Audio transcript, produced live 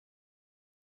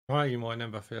Megint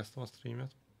majdnem befejeztem a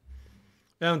streamet.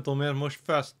 Nem tudom miért most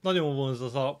nagyon vonz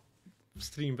az a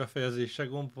stream befejezése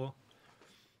gomba.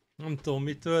 Nem tudom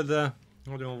mitől, de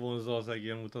nagyon vonzza az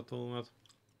egérmutatómat.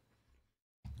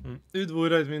 Üdv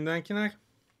újra itt mindenkinek!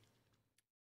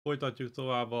 Folytatjuk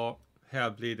tovább a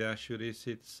Hellblade első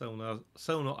részét,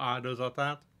 Seuna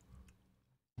áldozatát.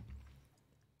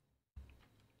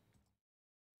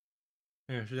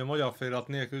 És ugye magyar felirat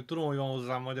nélkül tudom, hogy van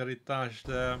hozzá magyarítás,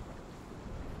 de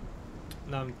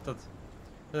nem, tehát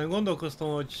ezen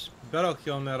gondolkoztam, hogy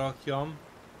berakjam, ne rakjam.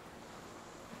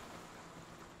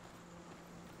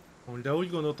 De úgy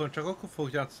gondoltam, csak akkor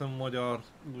fog játszani magyar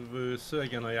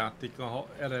szövegen a játéka,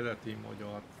 ha eredeti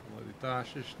magyar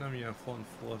fordítás, és nem ilyen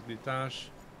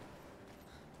fanfordítás.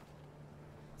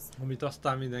 Amit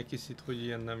aztán mindenki hisz, hogy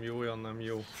ilyen nem jó, olyan nem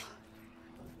jó.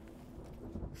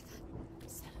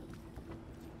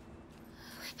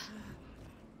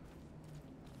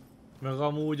 Meg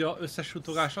amúgy az összes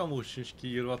utogás amúgy sincs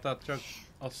kiírva, tehát csak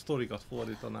a sztorikat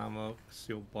fordítanám az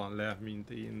jobban le, mint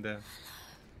én, de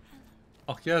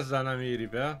aki ezzel nem éri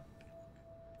be.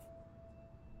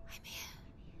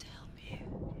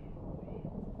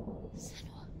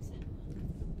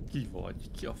 Ki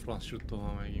vagy? Ki a franc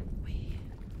suttolva megint?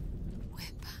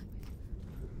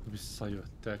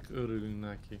 Visszajöttek, örülünk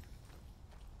neki.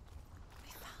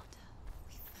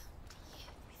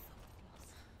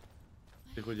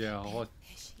 Hogy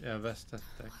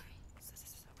elvesztettek.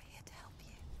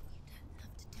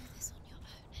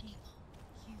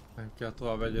 Nem kell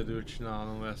tovább egyedül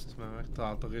csinálnom ezt, mert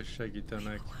megtaláltak és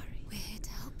segítenek.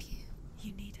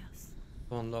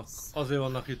 Azért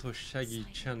vannak itt, hogy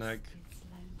segítsenek.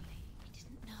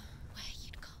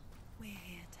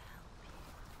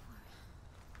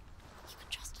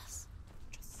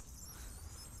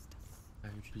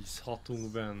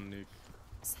 Megbízhatunk bennük.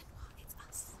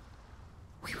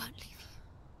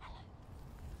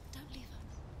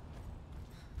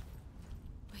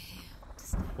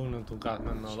 Honnan tudunk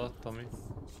átmenni alatt, ami?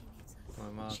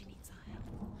 Már.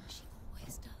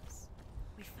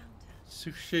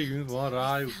 Szükségünk van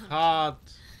rájuk,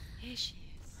 hát...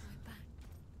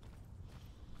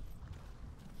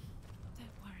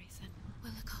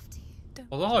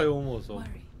 Az a hajó mozog.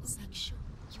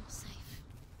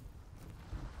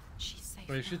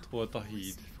 És itt volt a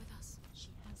híd.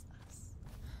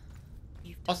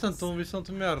 Azt nem tudom viszont,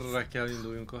 hogy merre kell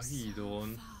induljunk a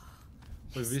hídon.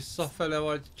 Hogy visszafele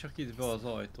vagy csak itt be az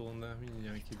ajtón, de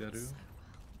mindjárt kiderül.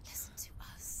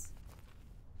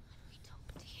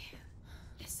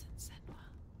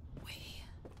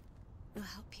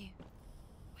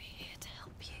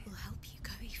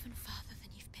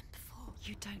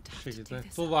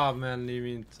 Segítenek tovább menni,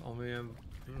 mint amilyen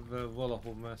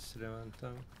valahol messzire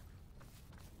mentem.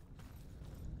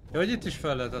 Ja, hogy itt is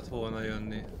fel lehetett volna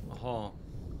jönni. Aha.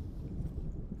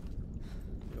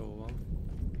 Jó van.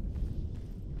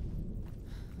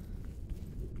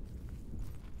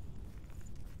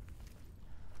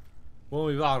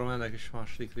 Valami várom ennek is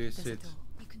második részét.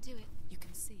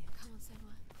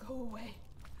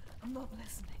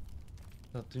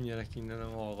 Na tűnjenek innen,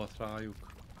 nem hallgat rájuk.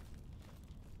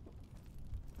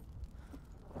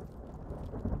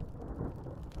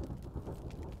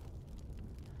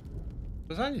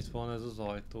 Ez annyit van ez az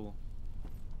ajtó.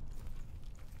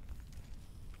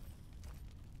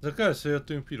 Ezek először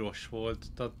jöttünk piros volt,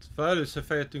 tehát először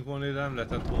feljöttünk volna, de nem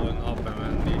lehetett volna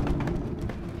bemenni.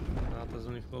 Hát ez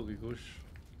mondjuk logikus.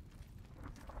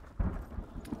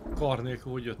 Kar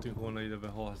nélkül hogy jöttünk volna ide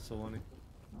beharcolni.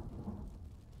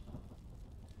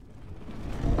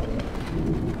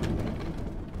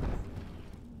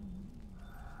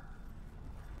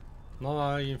 Na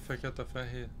már megint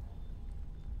fekete-fehér.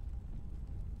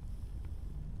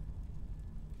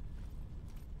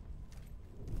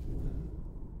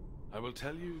 I will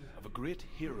tell you of a great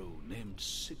hero named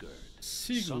Sigurd,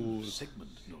 son of Sigmund,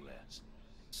 no less.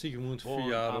 Sigmund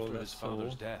fiáról lesz szó.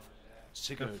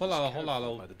 Sigurd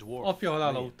apja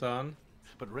halála után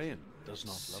but Rain does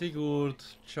not love Sigurd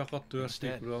csak a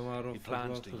törzsték uralmáról he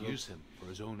plans to foglalkozott. use him for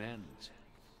his own ends.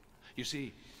 You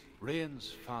see, Rain's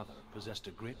father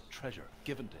possessed a great treasure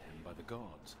given to him by the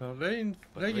gods. Rain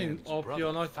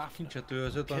apja nagy kincset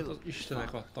őrzött, amit az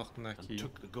istenek adtak neki.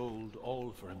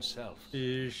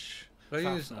 És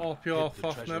Rain apja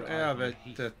Fafner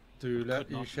elvette tőle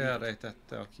és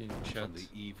elrejtette a kincset.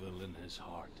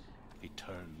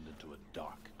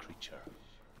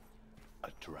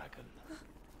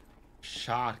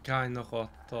 Sárkánynak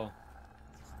adta.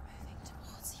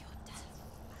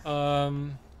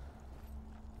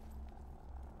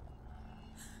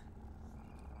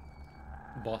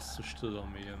 Basszus, tudom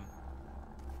milyen.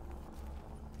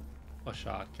 A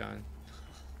sárkány.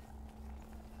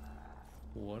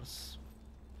 Horse.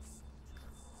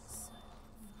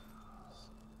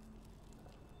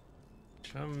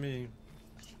 Semmi.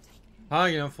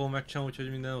 Hát nem fogom megcsinálni, úgyhogy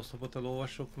minden oszlopot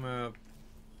elolvasok, mert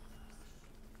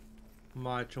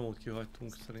már egy csomót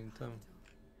kihagytunk szerintem.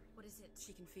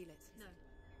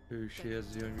 Ő is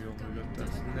érzi, hogy mi van mögött,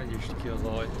 ezt ne nyisd ki az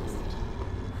ajtót.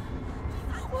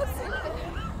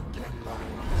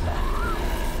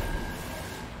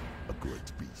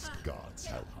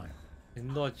 Egy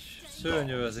nagy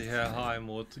szörnyövezi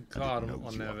Helheimot, Garm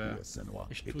a neve,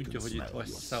 és tudja, hogy itt vagy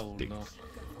Seuna.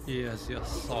 Érzi a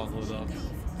szagodat.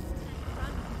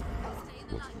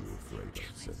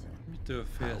 Mitől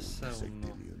félsz,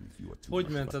 Seuna? Hogy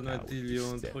mented meg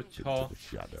Dilliont, hogyha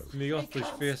még attól is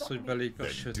félsz, hogy belép a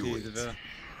sötétbe?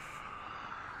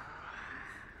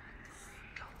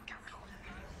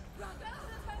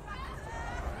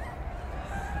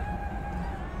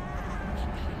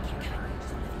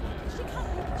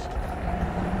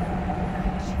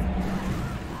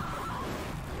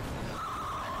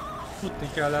 Futni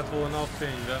kellett volna a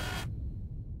fénybe.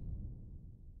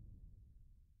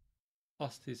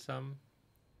 Azt hiszem.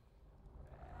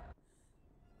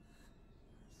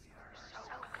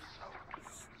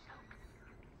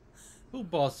 Hú,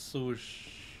 basszus.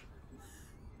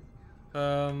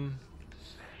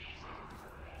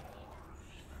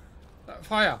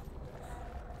 Fája!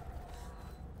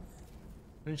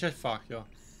 Nincs egy fákja.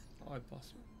 Aj,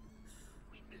 basszus.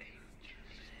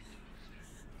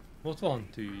 Ott van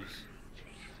tűz.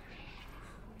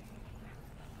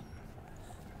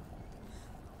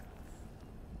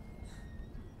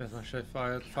 Ez most egy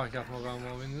fákját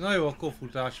magammal vinni. Na jó, akkor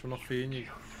futás van a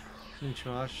fényig. Nincs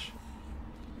más.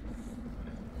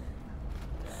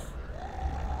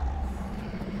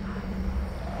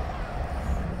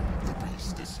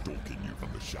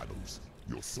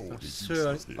 A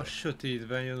szörny a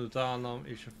sötétben jön utánam,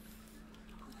 és a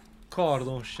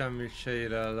kardon semmit se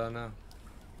ér ellene.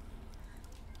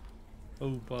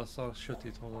 Bassz, a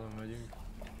sötét oldalon megyünk.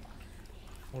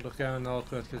 Oda kell menni a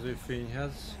következő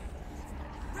fényhez.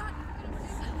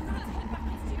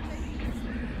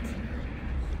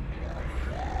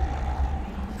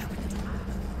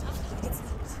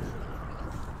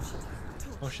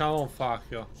 Most már van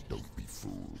fákja.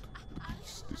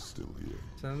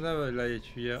 Szerintem ne vagy le egy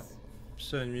hülye.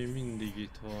 Szörny még mindig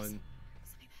itt van.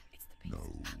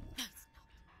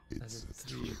 Ez egy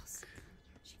trükk.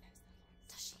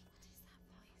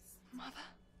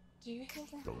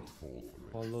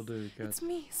 Hallod őket?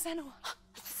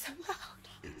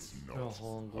 Olyan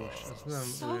hangos, ez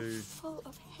nem ő.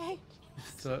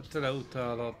 Tele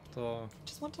utálattal.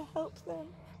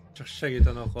 Csak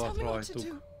segíteni akart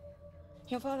rajtuk.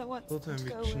 Tudod, hogy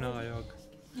mit csináljak.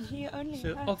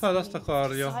 Apád azt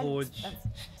akarja, hogy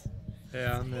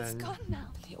elmenj.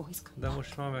 De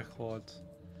most már meghalt.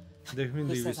 De ők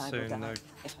mindig visszajönnek.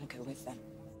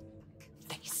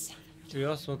 Ő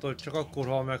azt mondta, hogy csak akkor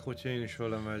hal meg, hogyha én is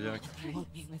vele megyek.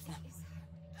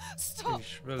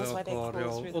 És vele akarja,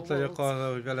 ott legyek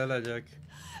arra, hogy vele legyek.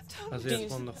 Ezért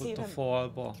vannak ott a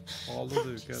falba. Hallod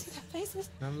őket?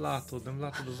 Nem látod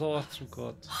az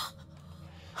arcukat.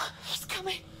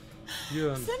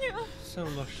 Jön.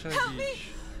 Seuna,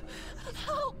 segíts!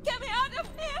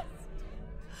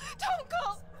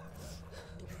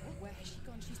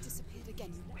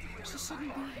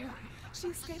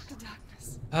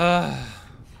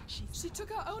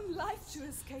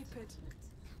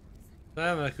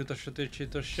 Elmenekült a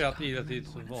sötétségtől, saját életét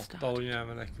adta, hogy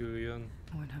elmeneküljön.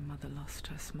 When her mother lost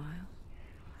her smile,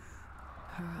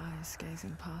 her eyes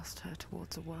gazing past her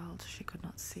towards a world she could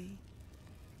not see.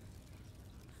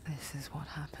 This is what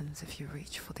happens if you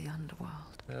reach for the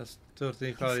underworld. Ez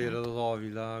történik, ha eléred az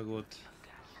alvilágot.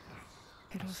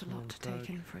 It was a lot to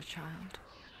take in for a child.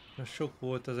 Sok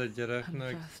volt ez egy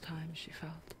gyereknek.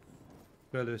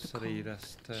 Először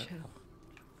érezte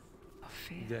a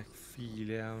hideg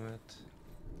félelmet.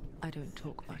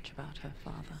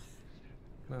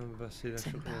 Nem beszélek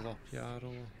sok az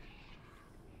apjáról.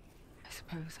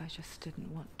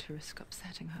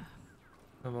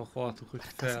 Nem akartuk, hogy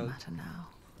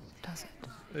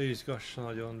ő izgassa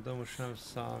nagyon, de most nem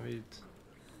számít.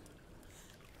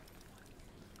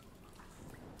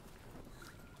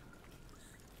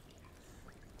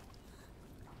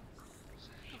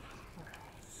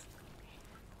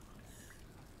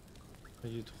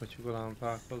 Együtt hagyjuk a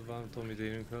lámpákat, nem tudom, mit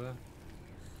élünk vele.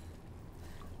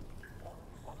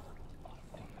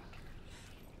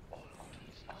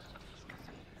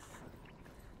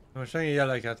 Most ennyi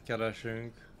jeleket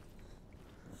keresünk.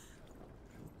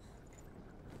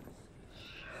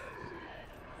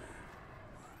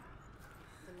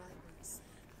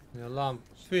 A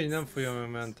fény nem fogja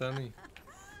megmenteni.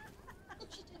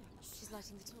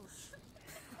 lighting the torch.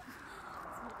 It's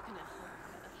not gonna help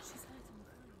her. She's hiding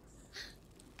close.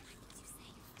 I need you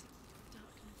safe.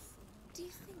 Darkness. Do you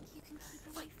think you can keep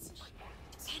away from me?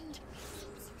 Send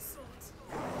your sword.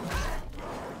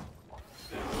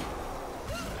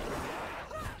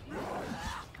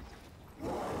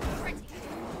 Ready.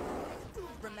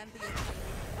 Remember your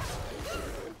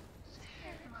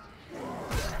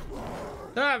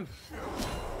Nem!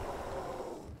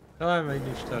 Talán meg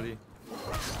nincs teli.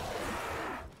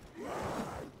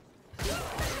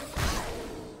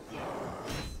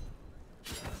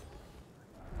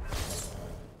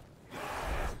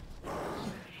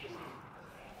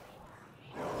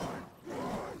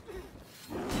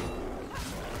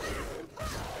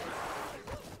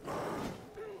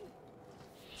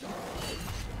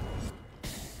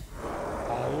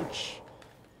 Ouch!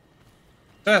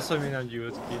 Persze, hogy mi nem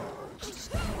gyűlt ki.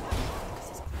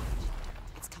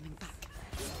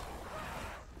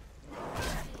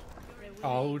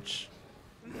 Ouch!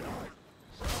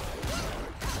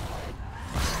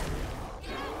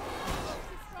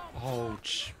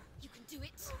 Ouch!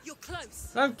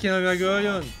 Nem kéne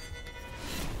megöljön!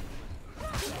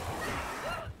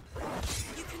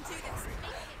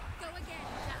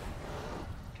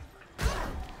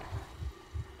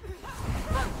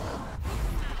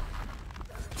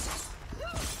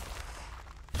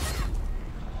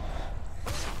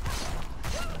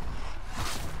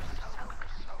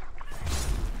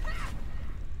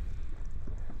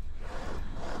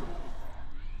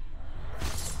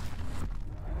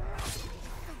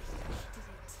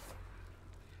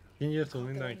 Kinyírtunk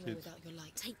mindenkit.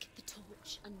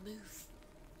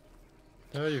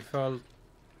 Vegyük fel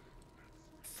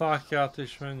fákját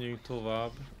és menjünk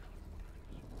tovább.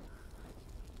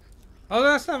 Az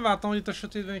ezt nem vártam, hogy itt a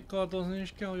sötétben kardozni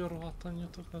is kell, hogy a rohadtan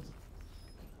nyitokat.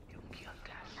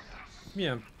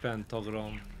 Milyen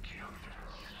pentagram?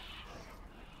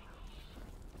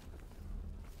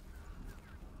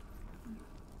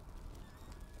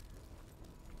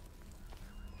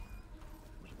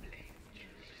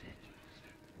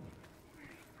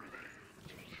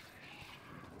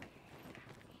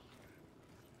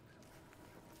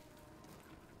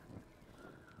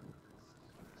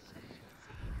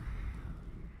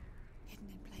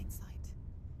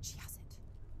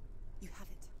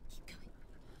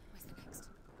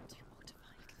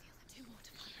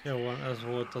 Jó van, ez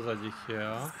volt az egyik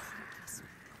jel.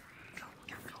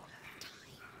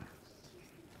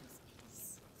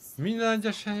 Minden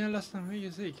egyes helyen lesznek még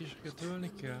az ékiseket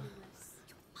ölni kell.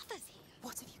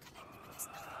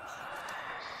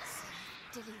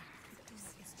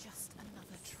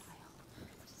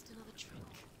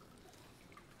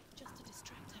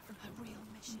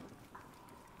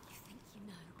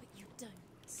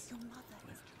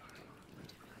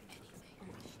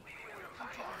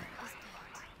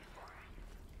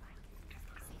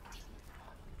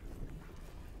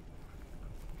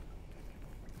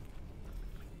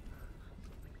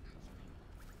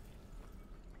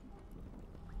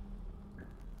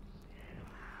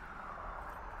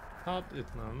 Hát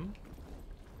itt nem.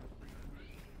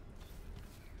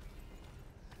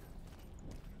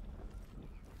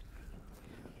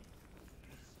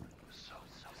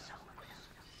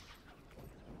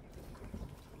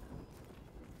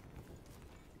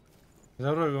 Ez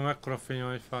a rögő mekkora fény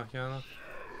van egy fákjának.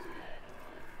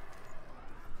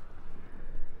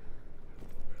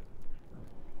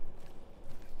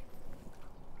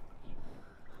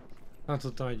 Nem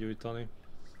tudtam meggyújtani.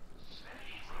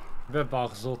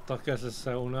 Bebagzottak ez a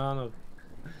Seunának.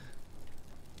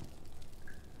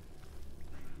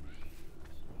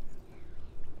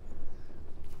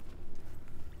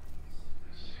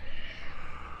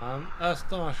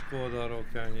 Ezt a másik oldalról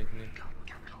kell nyitni.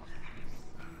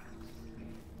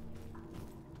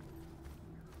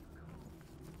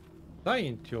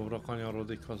 Megint jobbra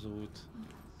kanyarodik az út.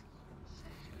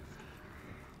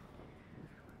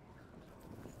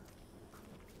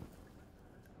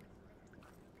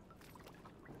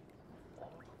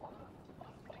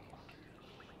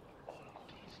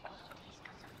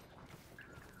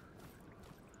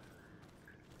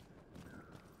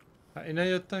 Hát innen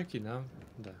jöttem ki, nem?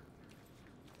 De.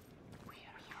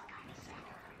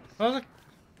 Azok...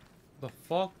 The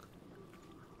fuck?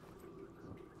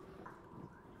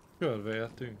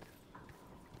 Körbeértünk.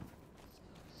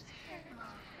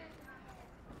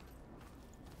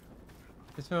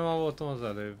 Itt már voltam az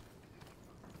előbb.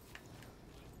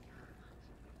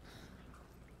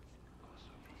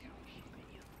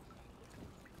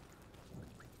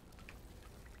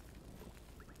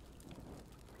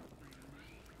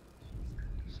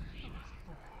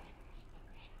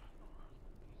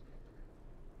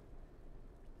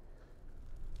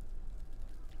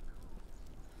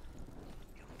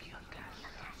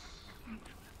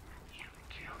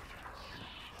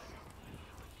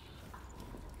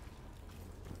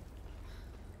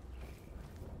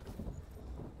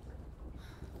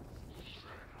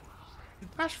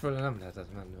 Másfele nem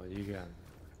lehetett menni, hogy igen.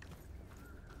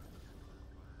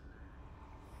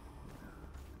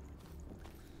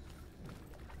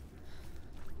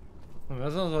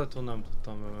 Ezen az ajtón nem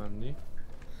tudtam bemenni.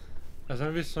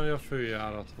 Ezen viszont a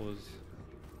főjárathoz.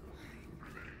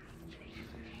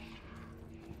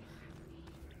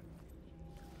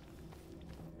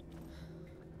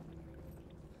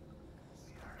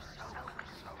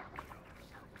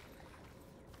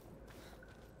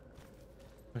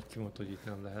 Meg kimondta, hogy itt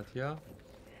nem lehet, ja.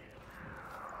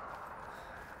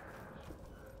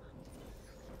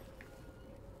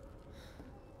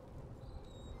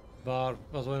 Bár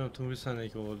az olyan nem tudunk vissza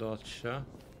egyik oldalt se.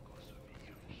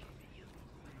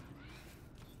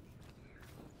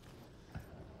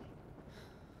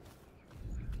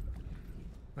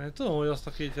 Én tudom, hogy azt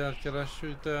a két jelet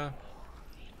keressük, de...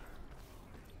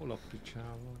 Hol a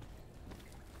picsában?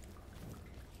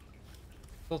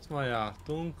 Ott már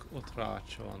jártunk, ott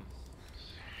rács van.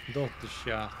 De ott is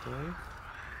jártunk.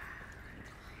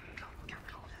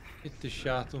 Itt is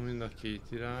jártunk mind a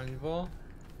két irányba.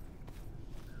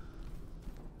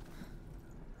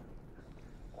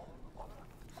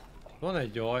 Van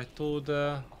egy ajtó,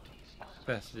 de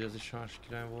persze, hogy ez is másik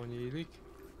irányból nyílik.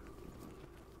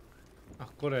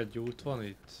 Akkor egy út van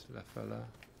itt, lefele.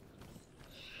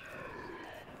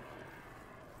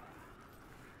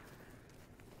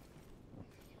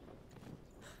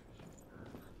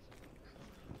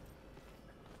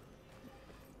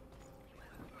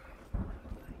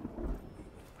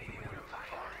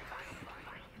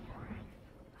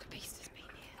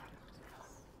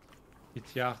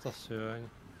 Itt járt a szörny.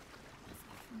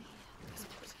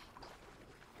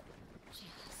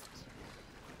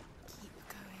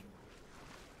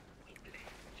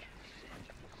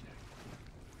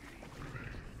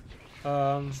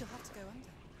 She'll have to go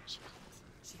under.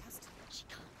 She has to. She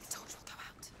can't. I told you go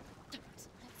out. Don't.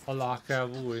 Alá kell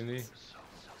bújni.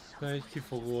 De egy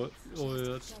kifogó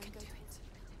olyat. She can do it.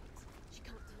 She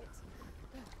can't do it.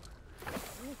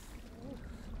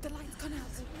 The light's gone out.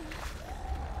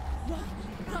 Run!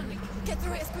 Get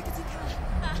through it as quick as you can.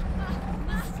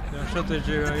 A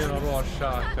sötétségben jön a rohadt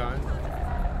sárkány.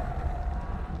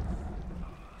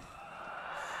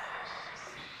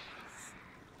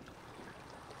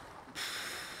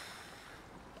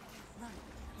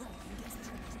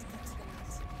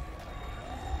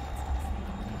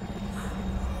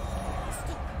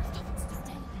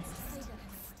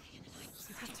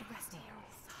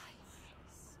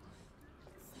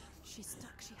 She's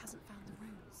stuck. She hasn't found the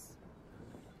rooms.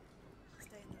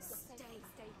 Stay in there.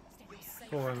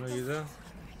 Hol van meg ide?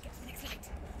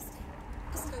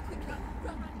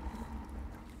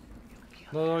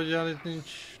 Na, ugyan itt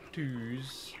nincs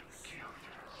tűz.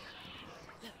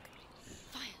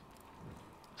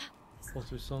 Ott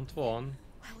viszont van.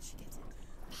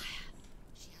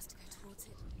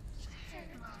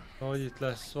 Hogy itt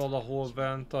lesz valahol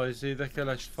bent az ide kell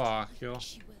egy fákja.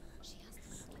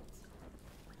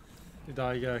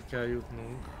 Idáig el kell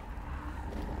jutnunk.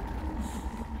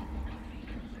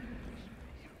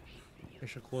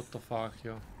 És akkor ott a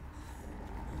fákja.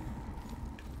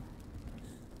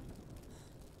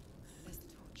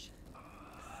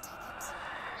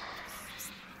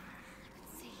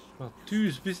 A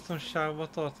tűz biztonságban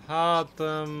tart? Hát...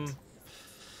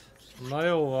 na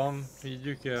jó van,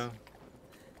 higgyük el.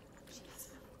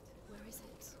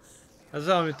 Ez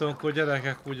amit amikor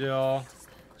gyerekek ugye a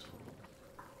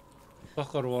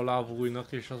takaró alá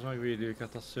bújnak és az megvédi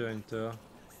őket a szörnytől.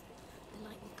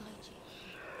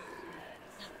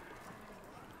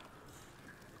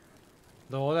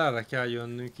 De ahol erre kell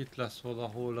jönnünk, itt lesz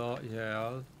valahol a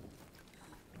jel.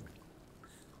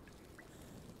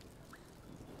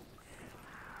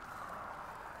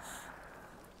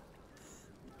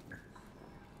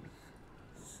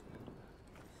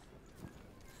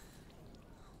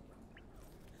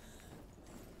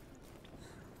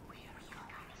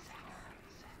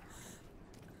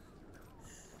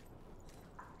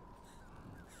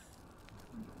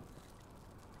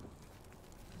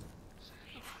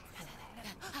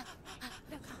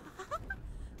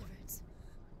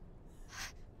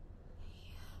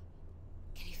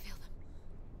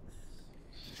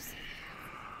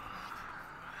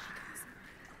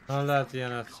 Nem lehet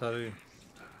ilyen egyszerű.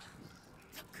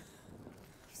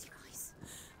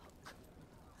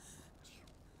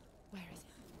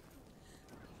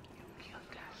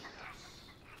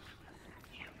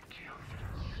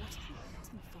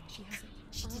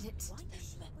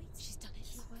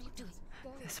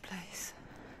 This place.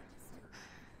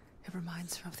 It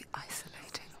reminds her of the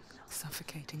isolating,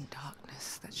 suffocating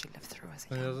darkness that she lived through as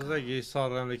a young Ez az egész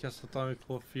arra emlékeztet,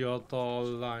 amikor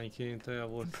fiatal lányként el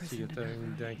volt szigetelve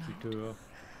mindenkitől.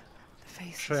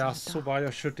 saját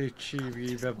szobája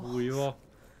sötétségébe bújva.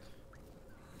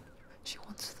 She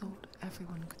once thought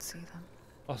everyone could see them.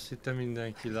 Azt hitte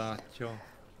mindenki látja.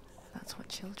 That's what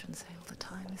children say all the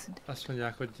time, isn't it? Azt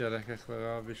mondják, hogy gyerekek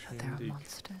legalábbis That there are mindig,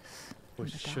 monsters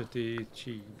hogy in the dark.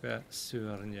 sötétségbe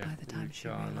szörnyek By the time she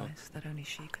bújkálnak. realized that only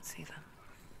she could see them,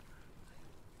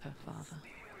 her father,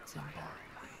 Zimba,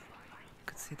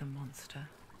 could see the monster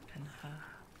in her.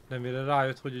 De mire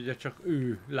rájött, hogy ugye csak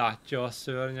ő látja a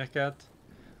szörnyeket,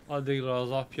 addigra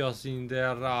az apja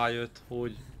Zinder rájött,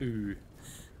 hogy ő,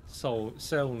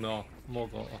 Seuna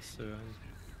maga a szörny.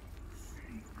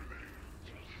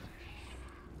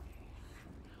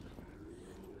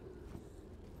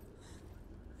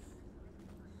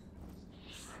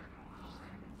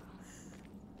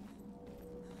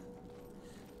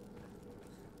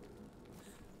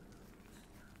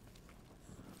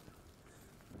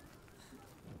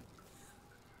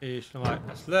 És na már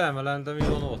ezt leemelem, de mi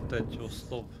van ott egy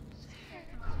oszlop?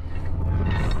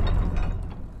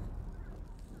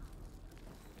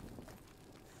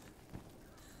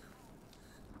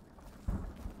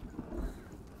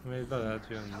 Még be lehet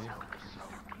jönni.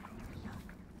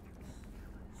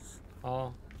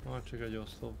 Van csak egy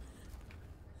oszlop.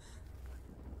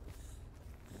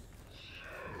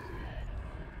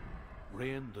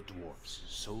 Rain the dwarf's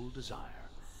sole desire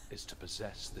is to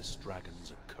possess this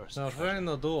dragon's accursed Na, treasure. Rain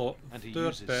a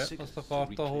törpe azt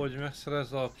akarta, hogy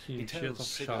megszerezze a kincsét a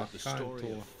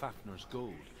sárkánytól.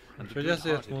 Úgyhogy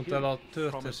ezért mondta el a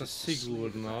történet a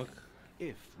Sigurdnak.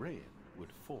 If Rain would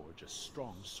forge a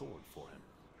strong sword for him.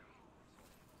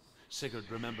 Sigurd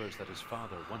remembers that his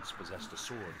father once possessed a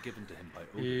sword given to him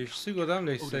by Odin. És Sigurd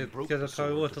emlékezett,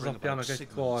 hogy volt az apjának egy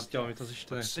kardja, amit az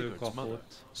istenektől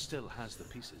kapott.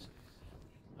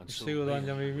 És Sigurd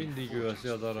anyja még mindig őrzi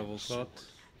a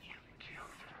darabokat.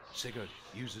 Sigurd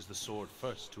uses the sword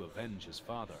first to avenge his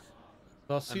father.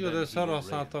 De a Sigurd először arra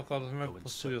használta akart, hogy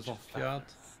megpusztulja az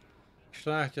apját, és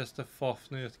elkezdte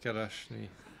Fafnőt keresni.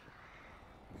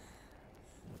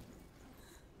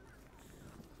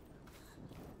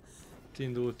 Itt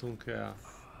indultunk el.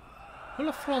 Hol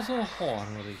a franzon a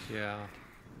harmadik jel?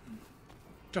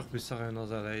 Csak visszajön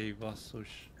az elejéig,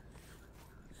 basszus.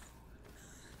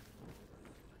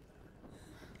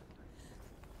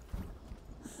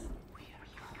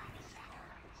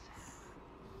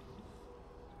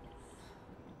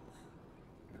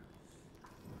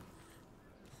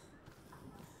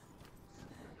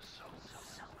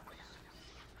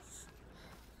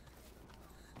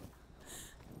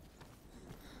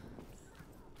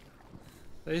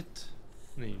 De itt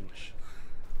nincs.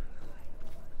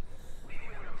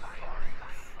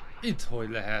 Itt hogy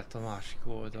lehet a másik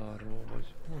oldalról,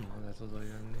 vagy honnan lehet oda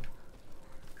jönni?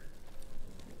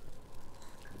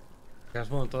 Ezt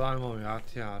mondta találni valami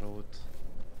átjárót.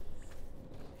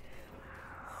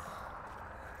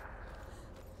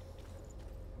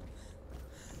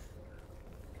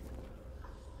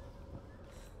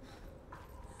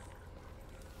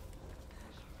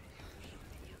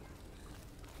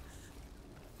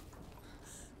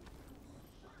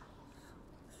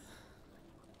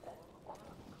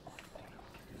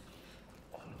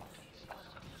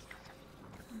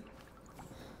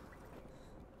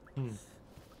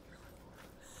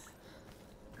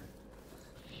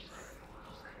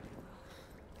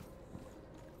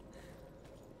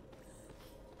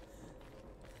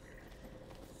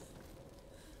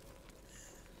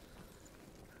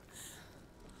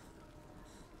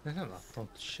 De nem láttam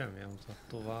semmilyen utat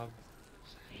tovább.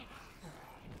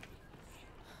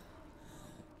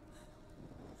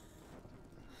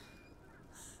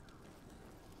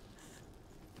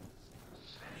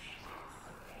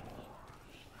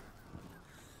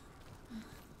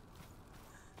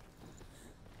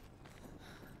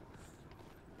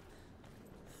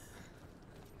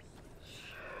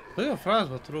 De olyan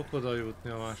frázba tudok oda jutni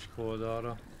a másik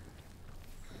oldalra.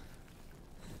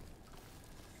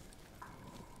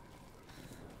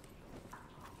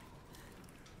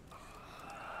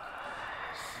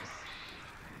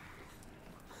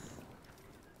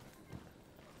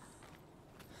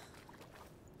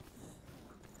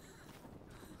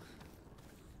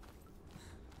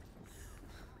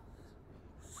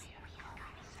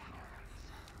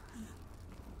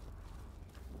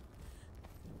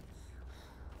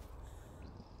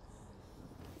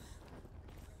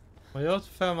 Majd ott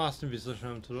felmászni biztos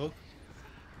nem tudok.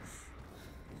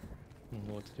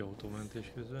 Volt egy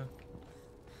autómentés közben.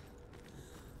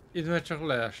 Itt meg csak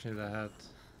leesni lehet.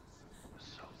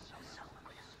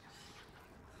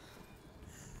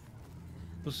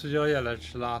 Plusz ugye a jelet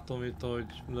se látom itt,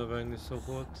 hogy lövegni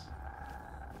szokott.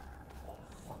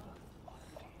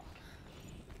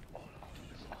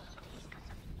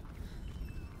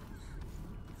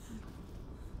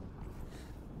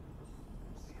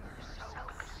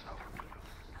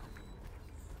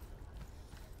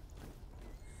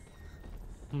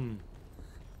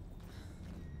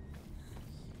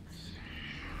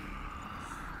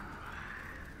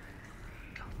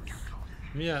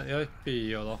 Milyen? Jaj, P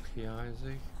alak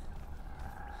hiányzik.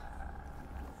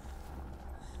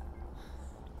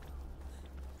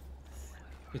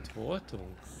 Itt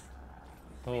voltunk?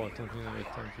 Ha voltunk, én nem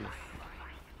jöttem ki.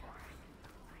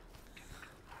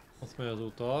 Ott megy az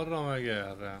út arra, meg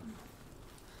erre.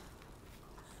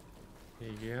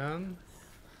 Igen.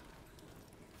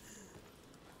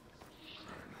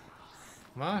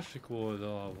 Másik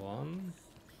oldal van.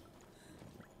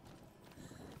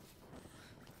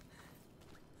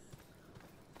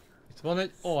 Itt van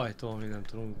egy ajtó, ami nem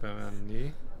tudunk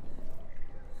bemenni.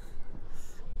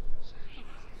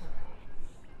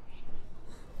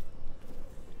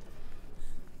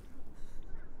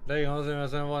 De igen, azért mert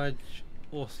ezen van egy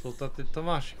oszlop, tehát itt a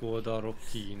másik oldalról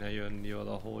kéne jönni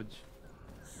valahogy.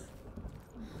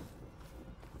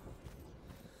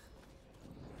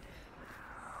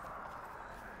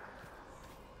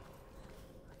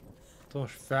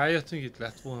 Most feljöttünk, itt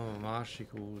lett volna a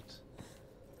másik út.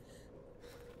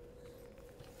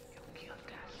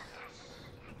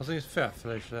 Azért itt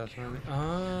felfele is lehet menni.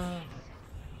 Ah,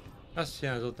 ezt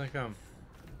hiányzott nekem.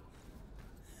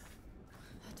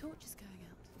 Her torch is going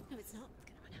out. No, it's not. It's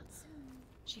gonna run out soon.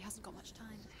 She hasn't got much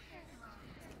time.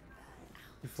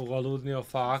 Ki fog aludni a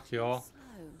fákja.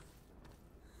 Slow.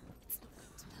 It's not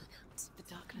going to run out.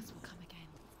 The darkness will come again.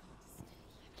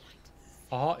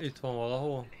 Aha, itt van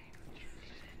valahol.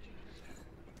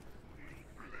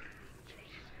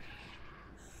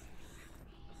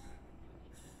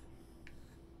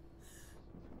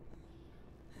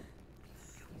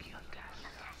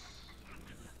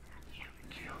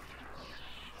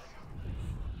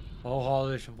 Ahol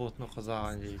hallod és a botnak az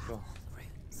árnyéka.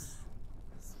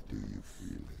 Do you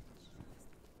feel it?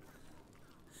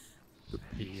 The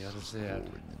beast Érzed.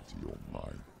 crawling into your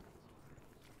mind,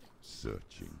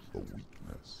 searching for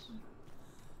weakness.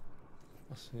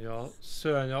 Azt mondja, a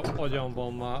szörny a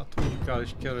agyamban már bújkál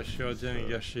és keresi a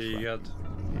gyengeséged.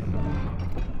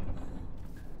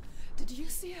 Did you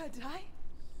see her die?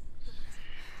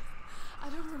 I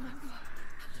don't remember.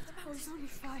 I was only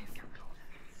 5.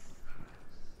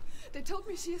 They told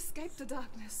me she escaped the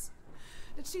darkness.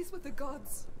 That she's with the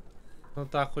gods.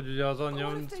 Mondták, hogy ugye az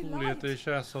anyja túlélte és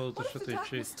elszabadult a What if the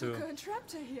darkness took sötétségtől. her and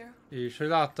trapped her here? És hogy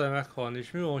látta meghalni,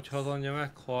 és mi van, hogyha az anyja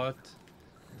meghalt,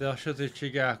 de a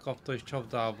sötétség elkapta és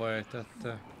csapdába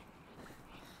ejtette.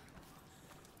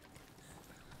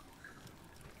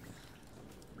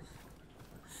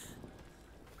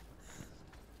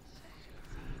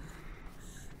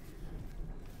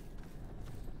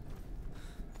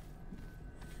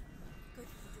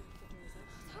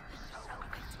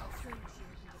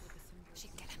 She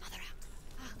can get her mother out.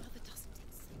 Her mother doesn't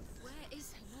exist. Where is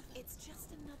her mother? It's just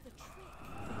another trick.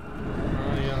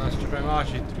 Na igen, ez csak egy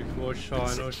másik trükk volt It's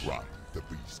sajnos. a trap. The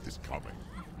beast is coming.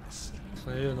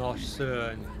 Aztán jön a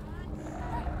szörny.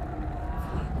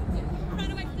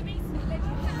 Run away from the beast.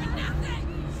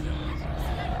 Nothing.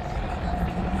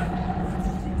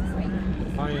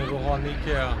 Nagyon rohanni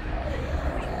kell.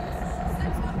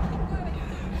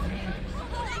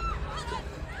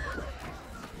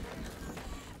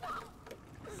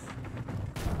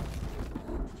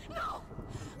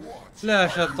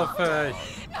 Leesett a fej!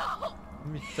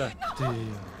 Mit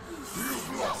tettél?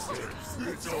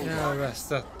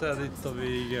 Elvesztetted itt a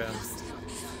végen.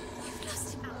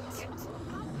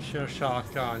 És jön a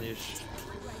sárkány is.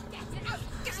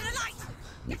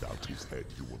 Without his head,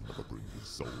 you will never bring his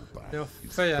soul back. De a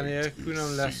His feje fate nélkül is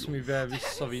nem lesz sealed. mivel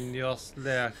visszavinni azt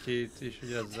lelkét, és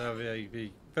hogy ezzel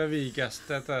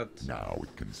bevégezteted. Now it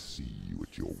can see you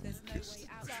at your weakest.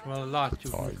 Most már The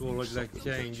látjuk time mikor you vagy suffered as a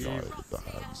leggyengébb. child at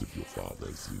the hands of your father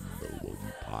Zindo while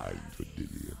you pined for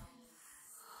Dillion.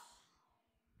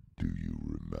 Do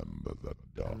you remember that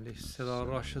darkness? Emlékszel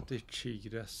arra a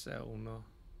sötétségre, Seuna?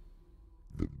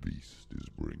 The beast is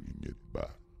bringing it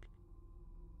back.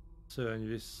 Szörny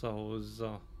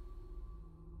visszahozza.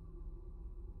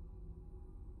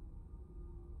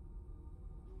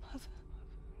 Mother,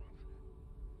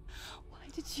 why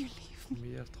did you leave me?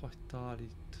 Miért hagytál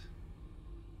itt?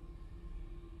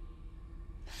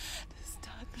 This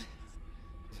darkness.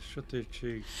 A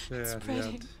sötétség spreading.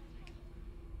 terjed.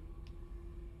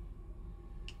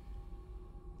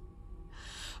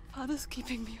 Father's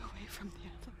keeping me away from the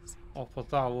others. Apa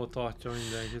távol tartja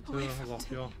mindenkitől, az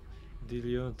apja.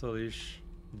 Dilliontól is.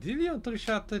 Dilliontól is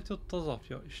átjutott az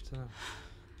apja, Istenem.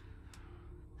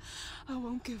 I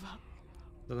won't give up.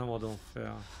 De nem adom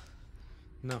fel.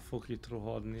 Nem fog itt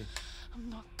rohadni. I'm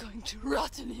not going to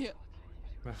rot in here.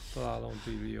 Megtalálom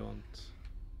Dilliont.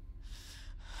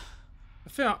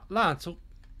 Fél láncok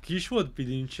ki is volt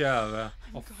bilincselve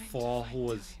a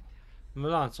falhoz. Mert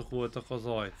láncok voltak az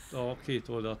a két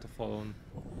oldalt a falon.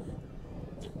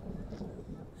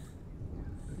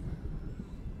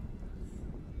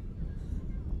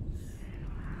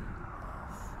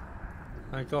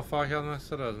 Nem kell a fákját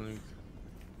megszereznünk.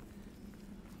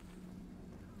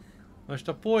 Most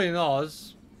a poén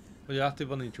az, hogy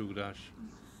játékban nincs ugrás.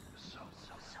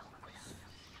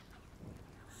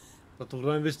 Tehát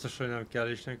ugrani biztos, hogy nem kell,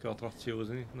 és nem kell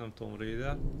attrakciózni, nem tudom,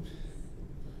 Raider.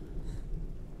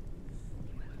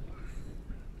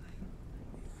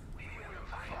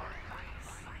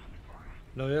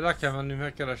 De ugye le kell mennünk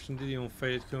megkeresni Didion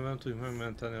fejét, különben nem tudjuk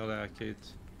megmenteni a lelkét.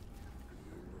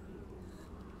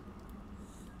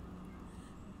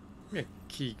 Milyen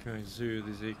kék meg zöld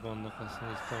izék vannak, azt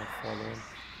néztem a falon.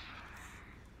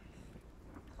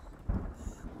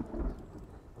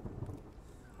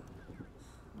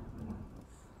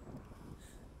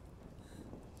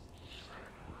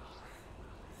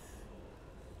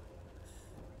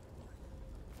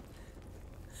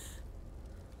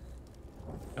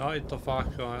 Ja, itt a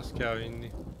fákra, ezt kell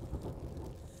vinni.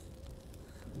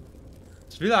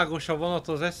 Ez világosabb van ott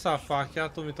az egy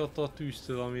fákjától, mint ott a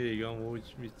tűztől, ami ég,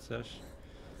 amúgy vicces.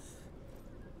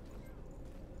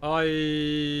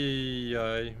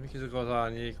 Ajjjjjj, mik ezek az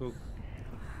árnyékok?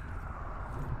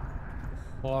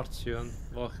 Harc jön,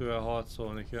 valakivel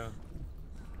harcolni kell.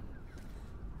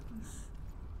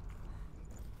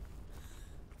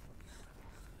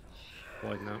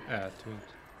 Vagy nem,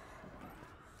 eltűnt.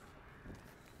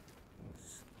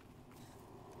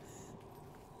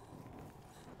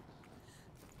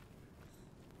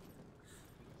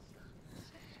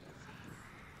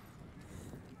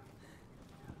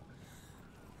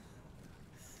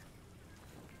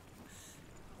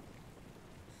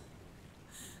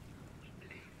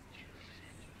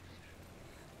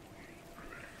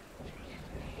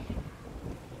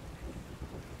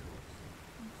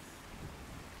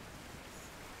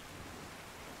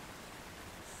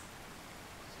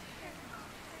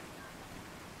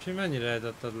 És mennyire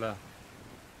ejtetted le?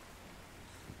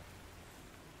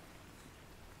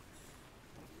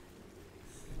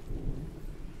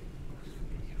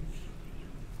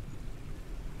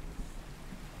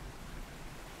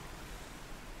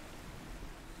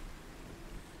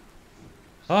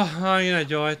 Megint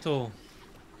egy ajtó.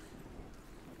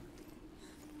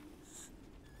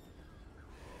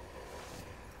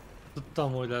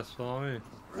 Tudtam, hogy lesz valami.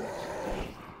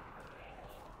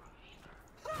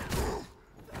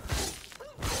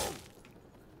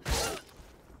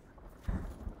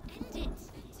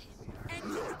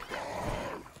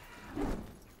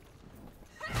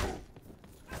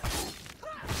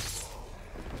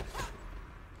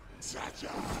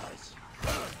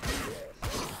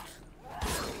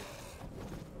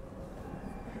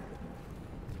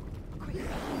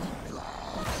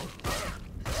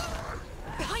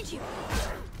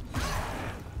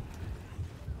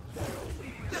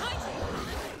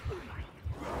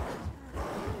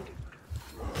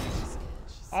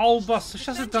 Ó, basszus,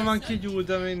 azt hittem már kigyúlt,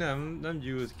 de még nem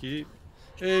gyűlt ki.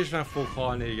 És nem fog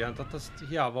halni, igen, tehát azt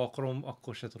hiába akarom,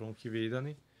 akkor se tudom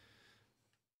kivédeni.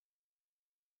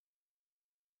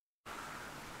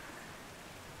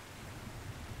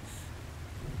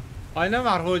 Aj, nem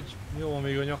már, hogy jó,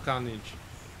 még a nyakán nincs.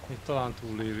 Még talán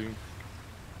túlélünk.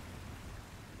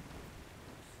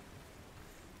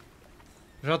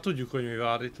 És hát tudjuk, hogy mi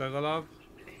vár itt legalább.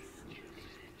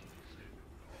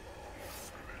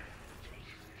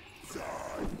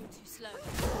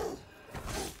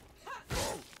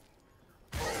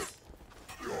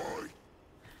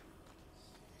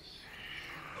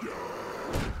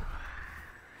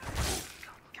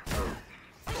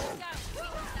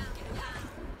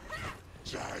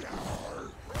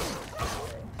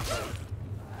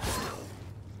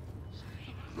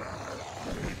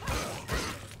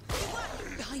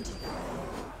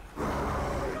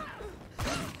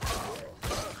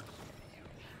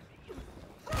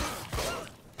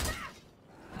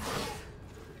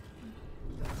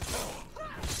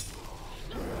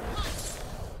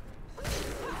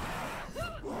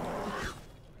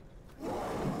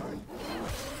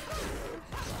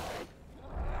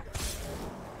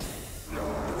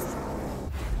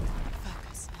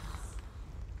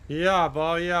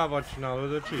 Hiába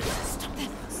csinálod, öcsi.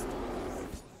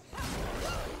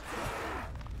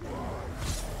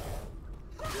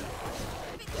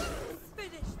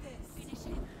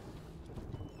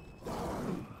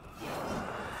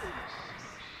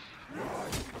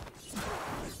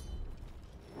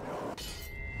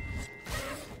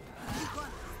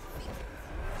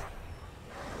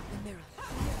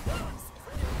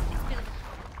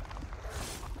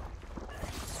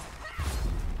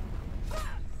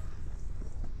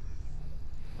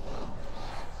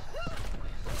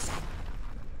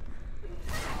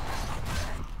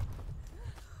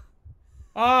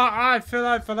 Állj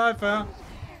fel!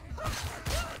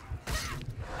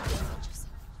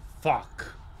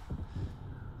 Fuck!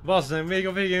 Bazzeg, még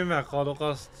a végén meghalok,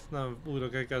 azt nem, újra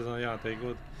kell kezdeni a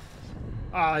játékot.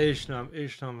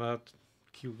 És nem lehet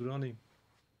kiugrani.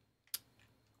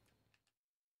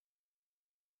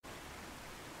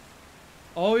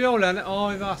 Jó lenne,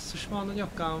 basszus, már a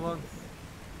nyakán van.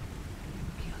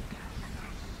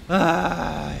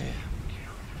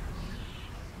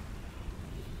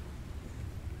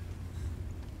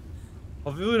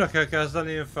 Ha újra kell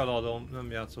kezdeni, én feladom,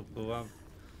 nem játszok tovább.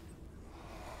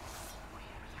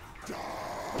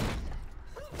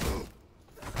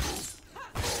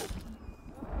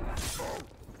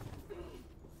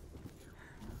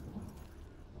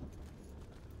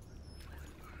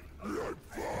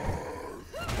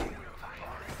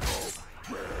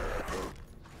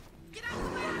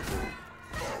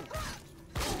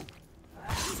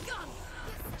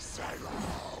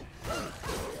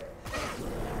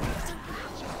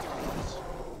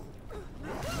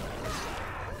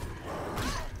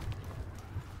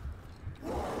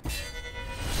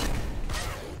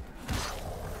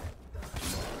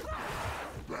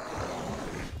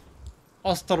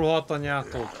 Azt a rohadt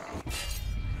anyátok!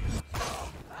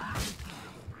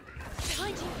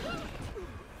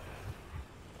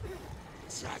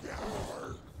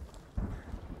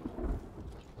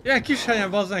 Ilyen kis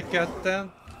helyen bazzeg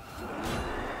ketten!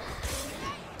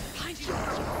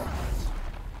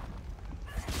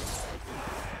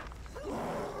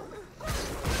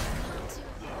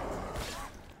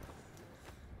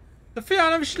 De fiam,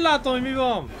 nem is látom, hogy mi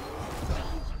van!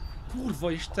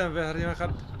 Kurva Isten verje meg,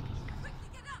 hát...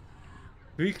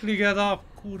 Quickly get up,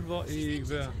 kurva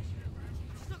égbe!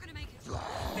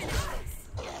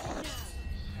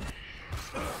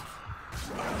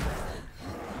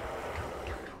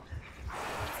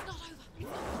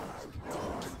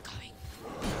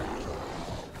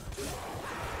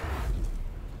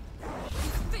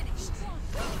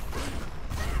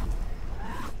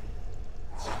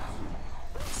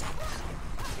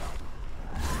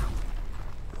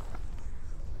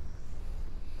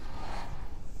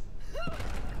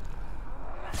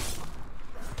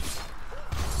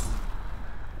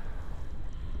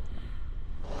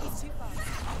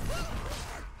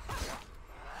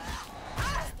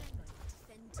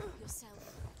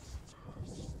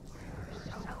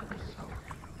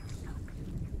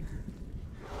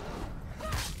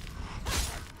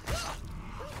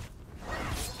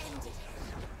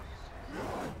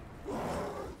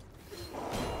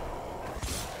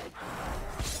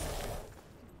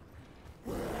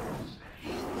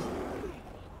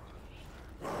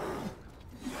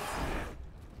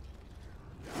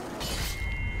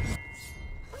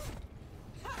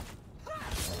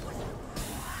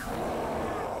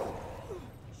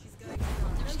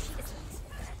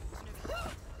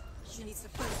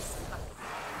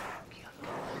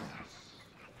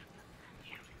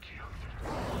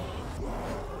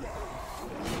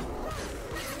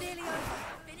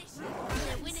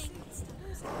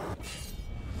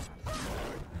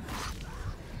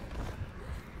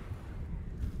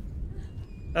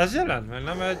 Ez jelent meg,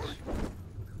 nem egy...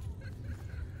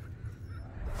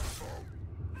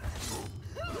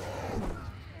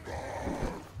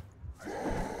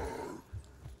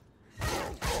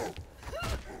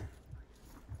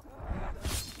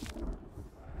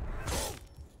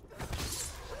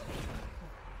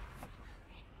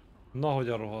 Na, hogy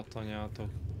a rohadt anyátok.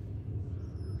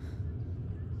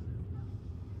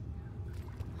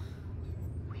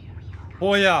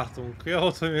 Hol jártunk? Ja,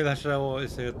 ott, hogy mi lesz sehol,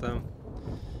 is értem.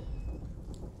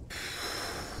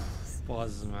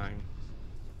 Bazd meg.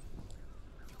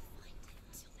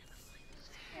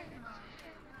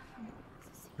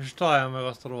 És találjam meg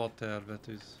azt a rohadt R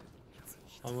betűt.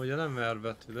 Amúgy nem R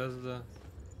betű lesz, de...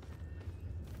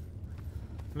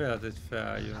 Mi lehet itt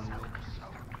feljönni?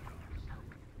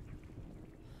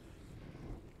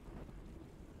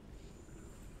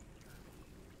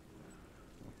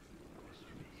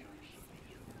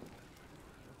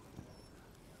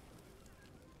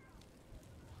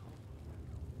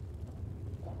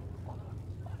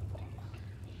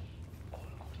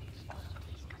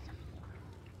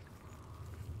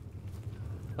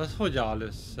 Az hogy áll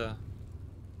össze?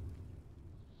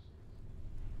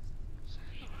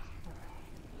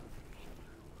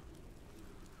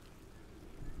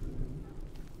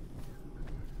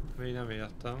 Még nem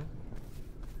értem.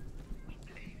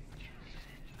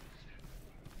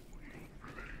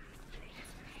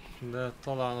 De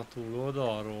talán a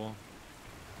túloldalról.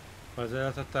 Az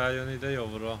lehetett eljönni ide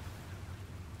jobbra.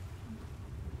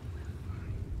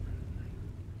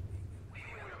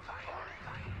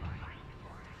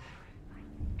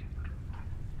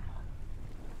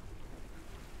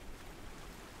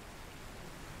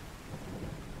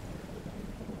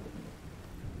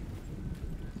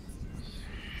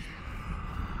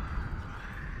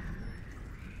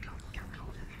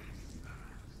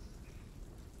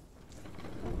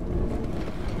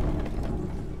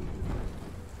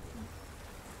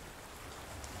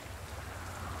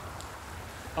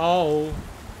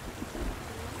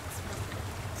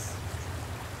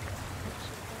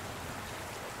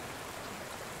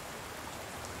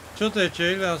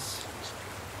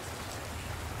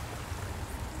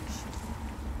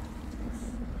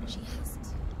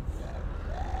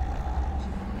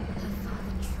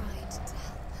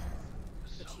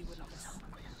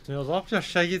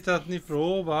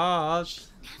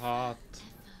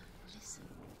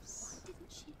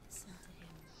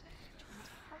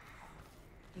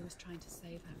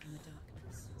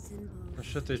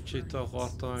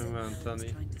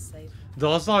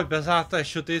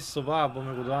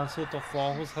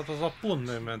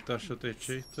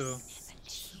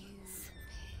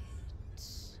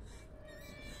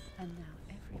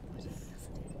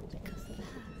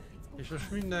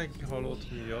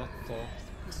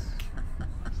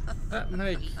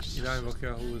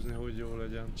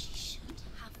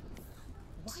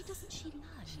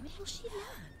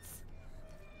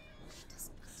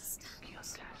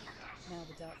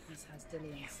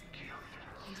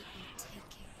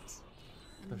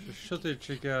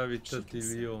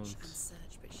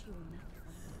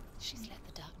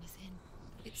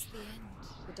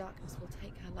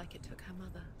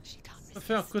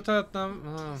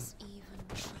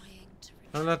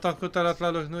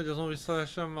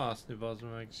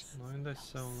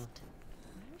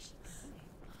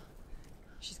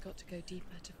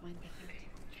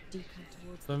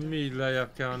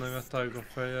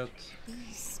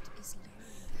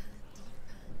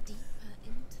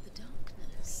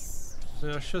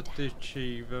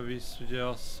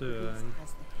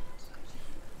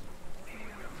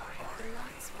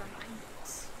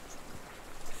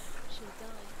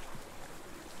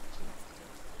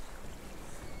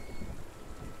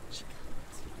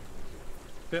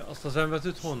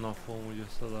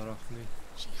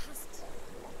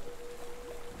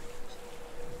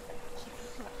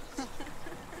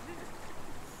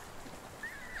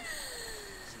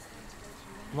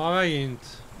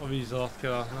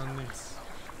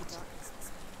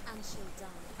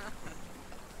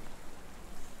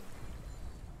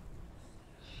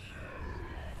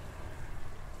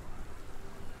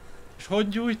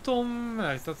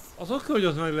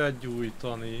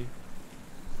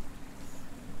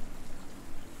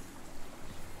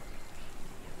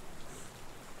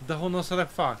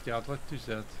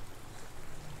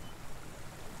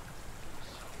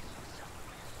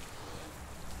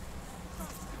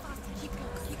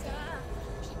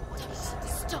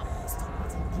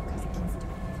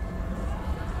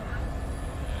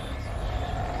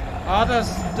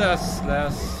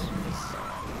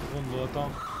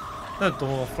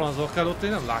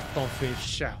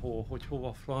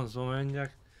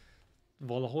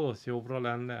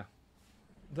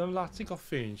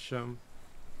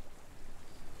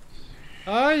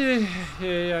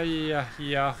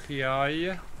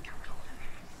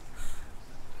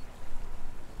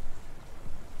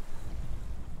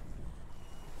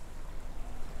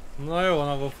 Na jó,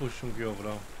 akkor fussunk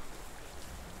jobbra.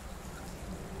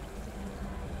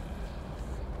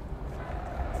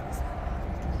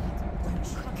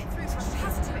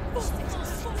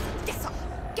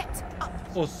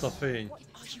 Ott a fény.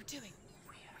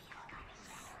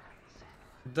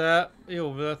 De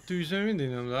jó, de tűzön mindig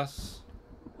nem lesz.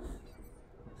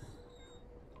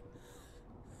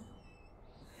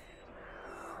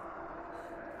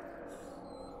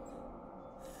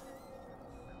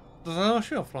 De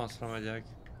most jó francra megyek.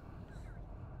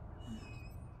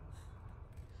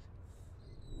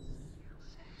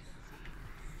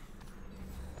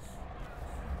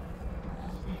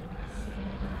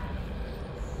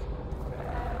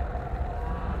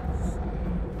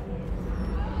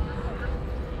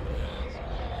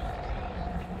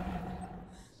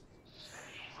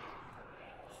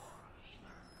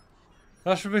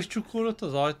 Lássuk, és csukódott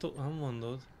az ajtó, nem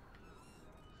mondod?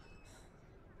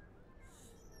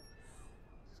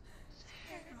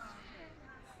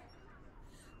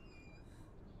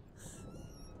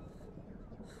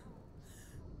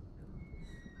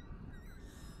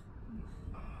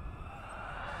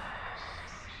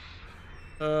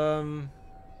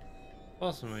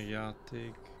 Az meg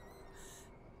játék.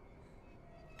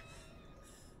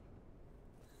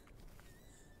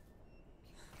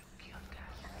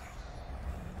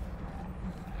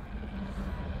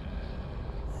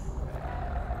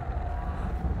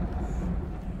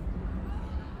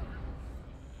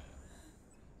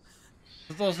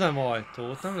 Az nem ajtó,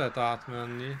 ott nem lehet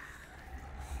átmenni.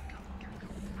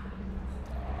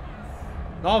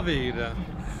 Na végre!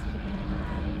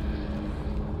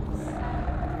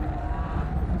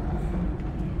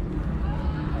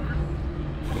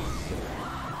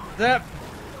 De...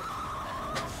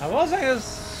 Hát azért ez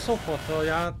szokott a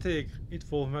játék, itt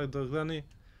fog megdögleni.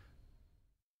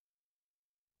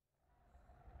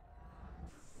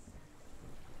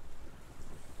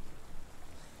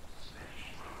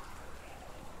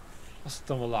 Azt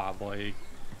hittem a lába ég.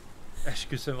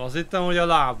 Esküszöm, azt hittem, hogy a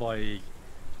lába ég.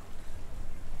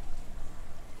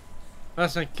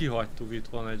 Ezt meg kihagytuk, itt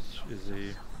van egy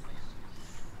izé.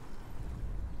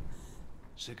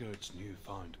 Sigurd's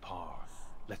newfound power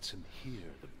lets him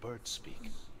hear the birds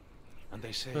speak. And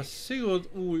they say, De Sigurd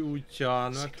új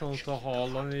útján megtanulta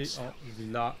hallani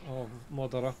a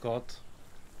madarakat.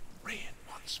 Rain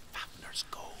wants Fafnir's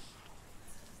gold.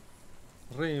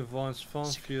 Rain wants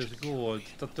Fafnir's gold.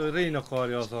 Tehát Rain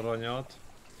akarja az aranyat.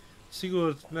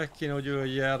 Sigurd meg kéne, hogy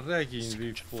ölje Regin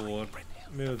before.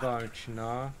 Miután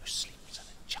csinál.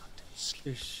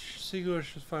 És Sigurd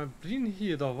van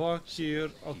Brynhild a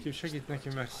Valkyr, aki segít neki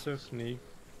megszökni.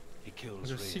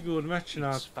 És Sigurd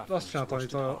megcsinált, azt csinálta,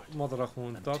 amit a madarak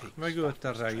mondtak.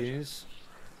 Megölte Regins.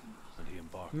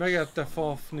 Megette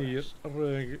Fafnir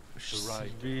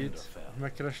rögvét.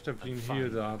 Megkereste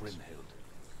Brynhildát.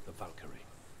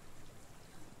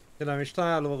 Kérem, és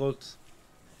találja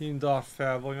Hindar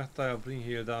fel, vagy megtalálja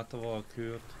Brynhildát, a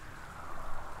Valkyrt.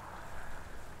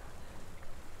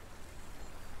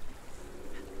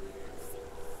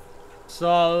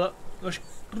 Szóval most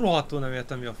rohadtul nem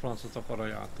értem, mi a francot akar a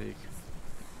játék.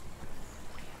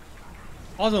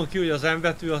 Azon ki, hogy az M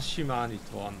betű az simán itt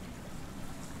van.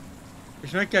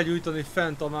 És meg kell gyújtani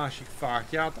fent a másik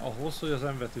fákját ahhoz, hogy az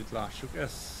M betűt lássuk.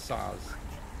 Ez 100.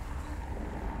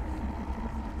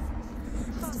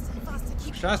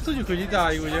 És ezt tudjuk, hogy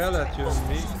idáig ugye el lehet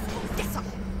jönni.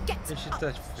 És itt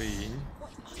egy fény.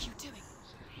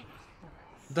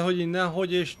 De hogy innen,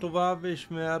 hogy és tovább és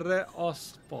merre,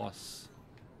 az passz.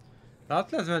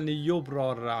 Tehát lehet menni jobbra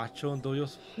a rácson, de hogy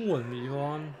az hol mi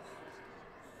van?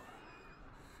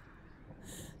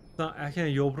 Na, el kell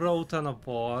jobbra, utána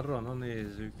balra, na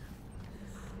nézzük.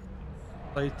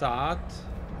 Na itt át.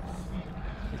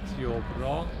 Itt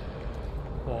jobbra.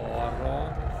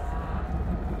 Balra.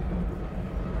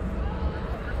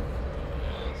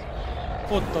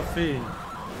 Ott a fény.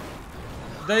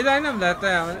 De idáig nem lehet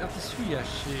elmenni, hát ez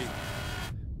hülyesség.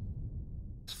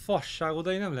 Ez fasság,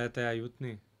 odaig nem lehet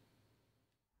eljutni.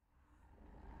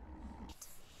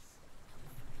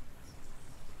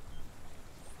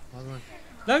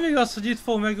 Nem igaz, hogy itt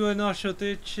fog megölni a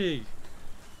sötétség.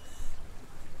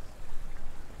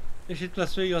 És itt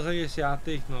lesz vége az egész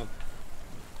játéknak.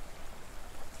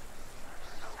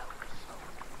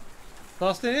 De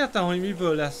azt én értem, hogy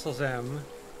miből lesz az M.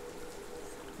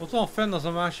 Ott van fenn az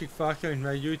a másik fákja, amit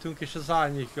meggyújtunk, és az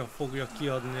árnyékja fogja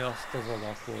kiadni azt az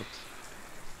alakot.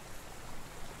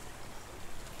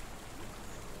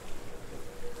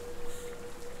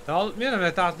 De miért nem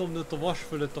lehet átdobni ott a vas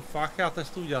fölött a fákját,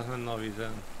 ezt úgy át menne a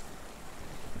vízen.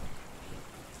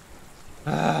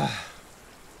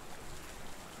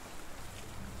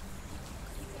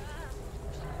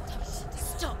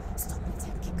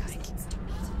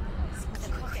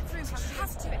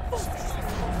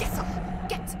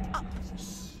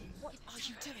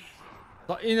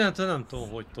 Na innentől nem tudom,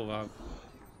 hogy tovább.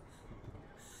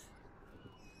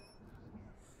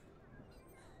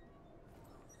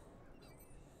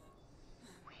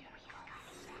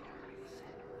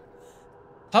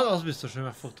 Hát az biztos, hogy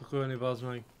meg fogtok ölni, bazd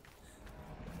meg.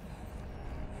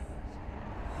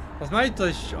 Az már itt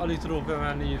is alig tudok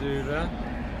bemenni időre.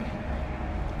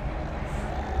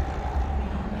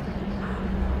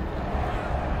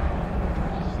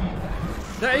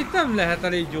 De itt nem lehet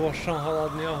elég gyorsan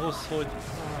haladni ahhoz, hogy...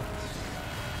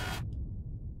 Hát...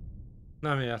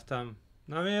 Nem értem.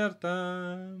 Nem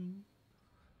értem.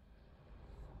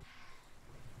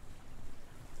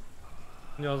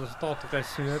 Ja, az tartok egy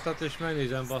szünetet és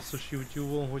megnézem basszus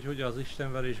YouTube-on, hogy az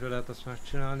istenverésbe lehet ezt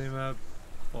megcsinálni, mert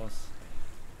passz.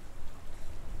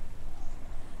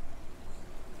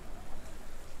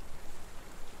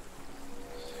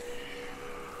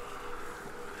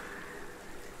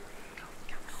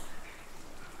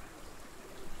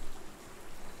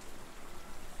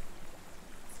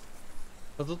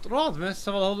 Tehát ott rohadt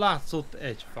messze valahol látszott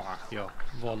egy fákja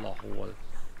valahol.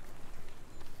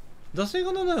 De azt még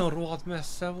gondolom nagyon rohadt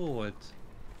messze volt.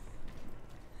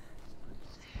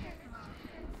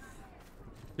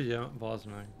 Figyelj, bazd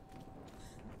meg.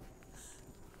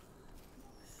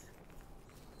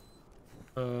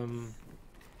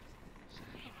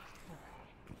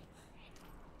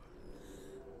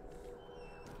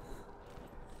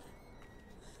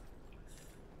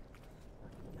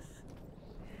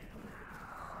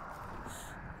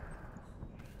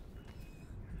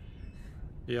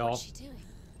 Ja. What's she doing?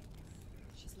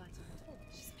 She's lighting a torch.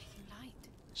 She's making light.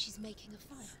 making a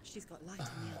fire. She's got light on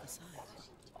the other side.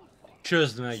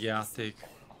 Csözd meg játék.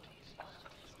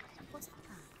 What's her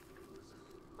plan?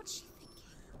 What's she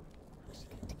thinking? How's she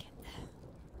going to get there?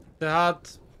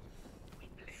 Tehát...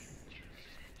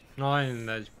 Na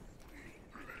mindegy.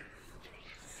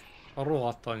 A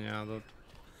rohadt anyádat.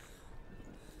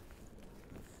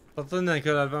 Tehát innen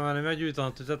kellett bemenni, meggyújtani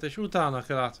a tüzet, és utána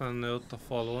kell átmenni ott a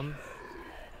falon.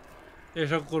 És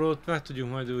akkor ott meg tudjuk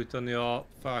majd újtani a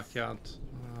fákját.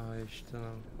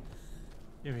 Istenem.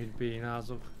 Én itt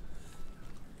bénázok.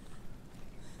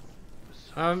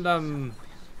 Nem.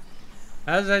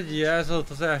 Ez volt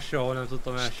az első, ahol nem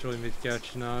tudtam első, hogy mit kell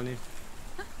csinálni.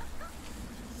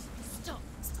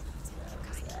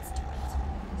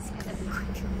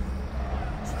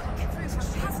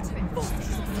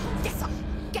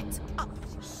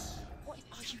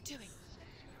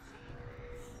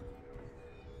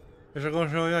 És akkor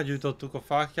most, hogy meggyújtottuk a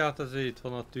fákját, ezért itt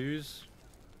van a tűz.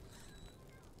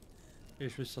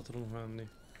 És vissza tudunk menni.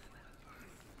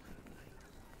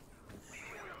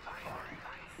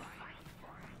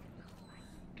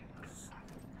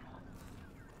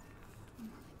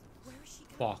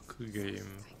 Fuck game.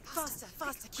 Faster,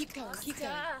 faster, keep going, keep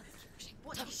going.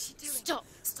 What is she doing? Stop!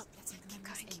 Stop letting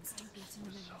them in. Don't let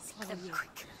them follow you.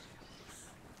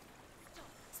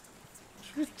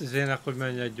 És mit tűzének, hogy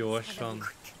menjek gyorsan?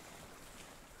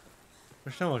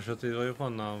 Most nem a sötét vagyok,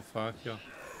 van nálam fákja.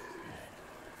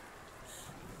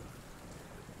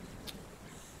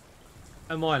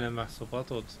 Majdnem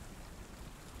megszopatod.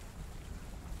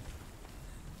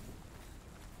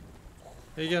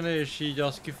 Igen, és így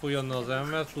az ki fog jönni az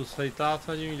ember, plusz ha itt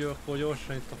átmegyünk, akkor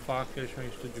gyorsan itt a fákja, és meg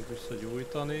is tudjuk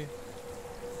visszagyújtani.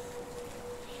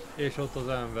 És ott az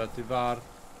embert, bár...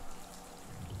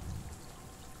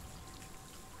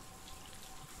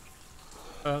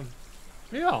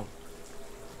 Mi van?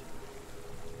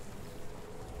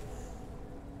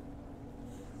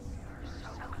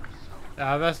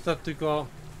 Elvesztettük a...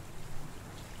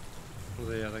 Az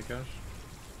érdekes.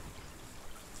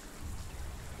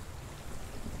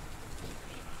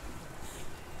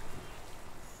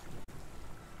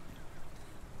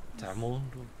 Te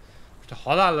mondod. Most a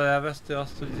halállal elveszti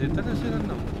azt, hogy azért először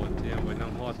nem volt ilyen, vagy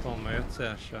nem haltam meg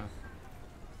egyszer sem.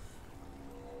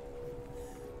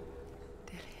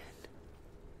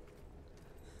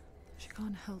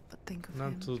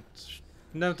 Nem tud...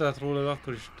 Nem tehet róla,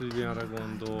 akkor is tud ilyenre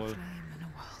gondol.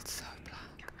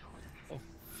 A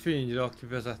fényre, aki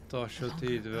vezette a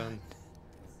sötétben.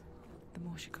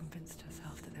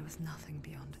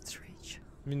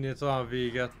 Minél tovább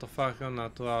végett a fák,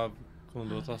 annál tovább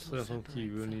gondolt azt, hogy azon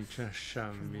kívül nincsen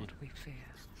semmi.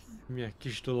 Milyen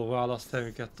kis dolog választ el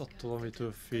minket attól,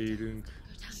 amitől félünk.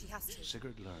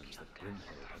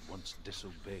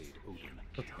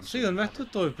 Sigurd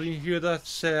megtudta, hogy Brynhild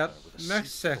egyszer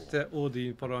megszegte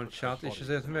Odin parancsát, és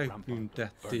ezért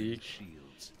megbüntették.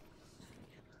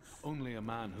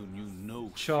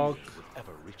 Csak...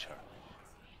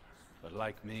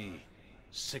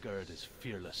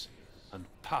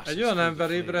 Egy olyan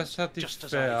ember ébreszthet is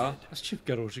fel. Ez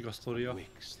Csipke Rózsik a sztoria.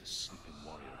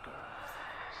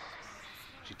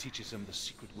 She teaches him the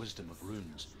secret wisdom of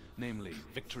runes, namely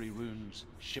victory runes,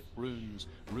 ship runes,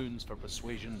 runes for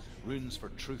persuasion, runes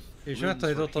for truth,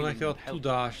 runes for neki a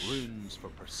tudás runes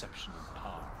for perception and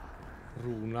power.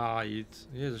 Rúnáit.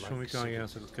 Jézusom, mik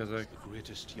ezek a kezek.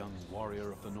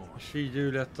 És így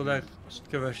ő lett a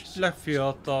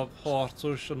legfiatalabb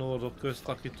harcos a nordok közt,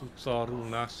 aki tudta a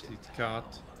rúnák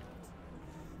titkát.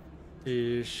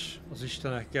 És az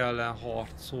istenek ellen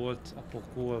harcolt a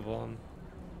pokolban.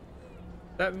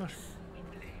 De most...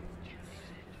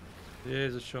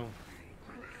 Jézusom.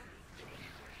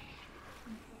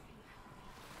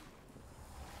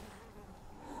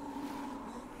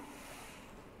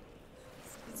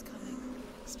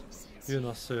 Jön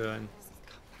a szörny.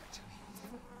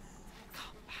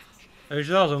 És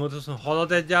azon mondta, hogy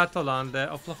halad egyáltalán, de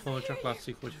a plafonon csak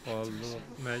látszik, hogy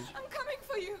megy.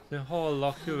 Én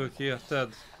hallak, jövök,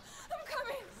 érted?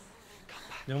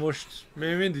 Ja, most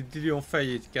még mindig Dilion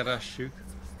fejét keressük.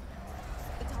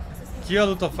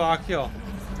 Kialudt a fákja?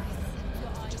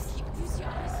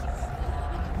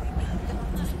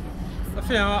 De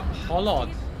figyelj,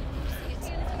 halad!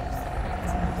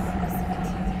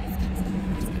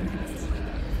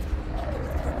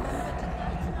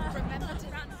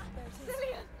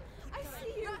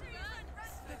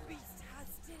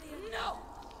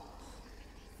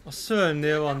 A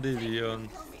szörnynél van Dilion.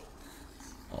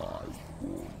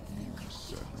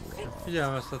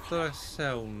 Figyelmeztettelek,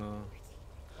 Seuna.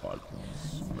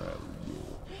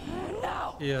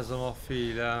 Érzem a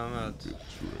félelmet.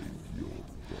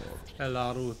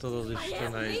 Elárultad az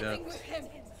isteneidet.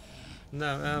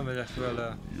 Nem, elmegyek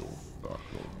vele.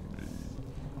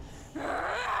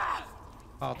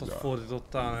 Hát azt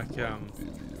fordítottál nekem.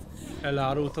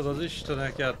 Elárultad az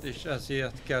isteneket, és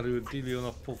ezért került Dillion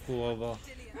a pokolba.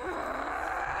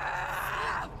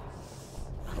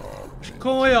 És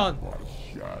komolyan!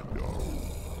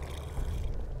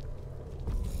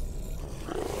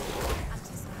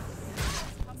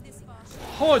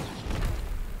 Hogy?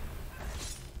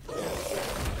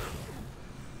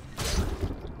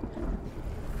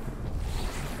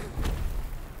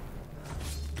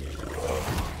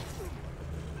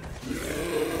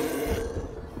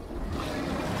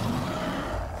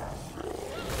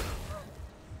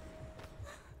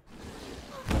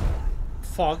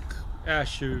 Fuck,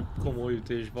 első komoly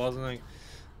ütés, bazd meg.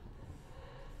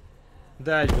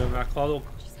 De egyben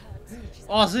meghalok.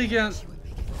 Az igen!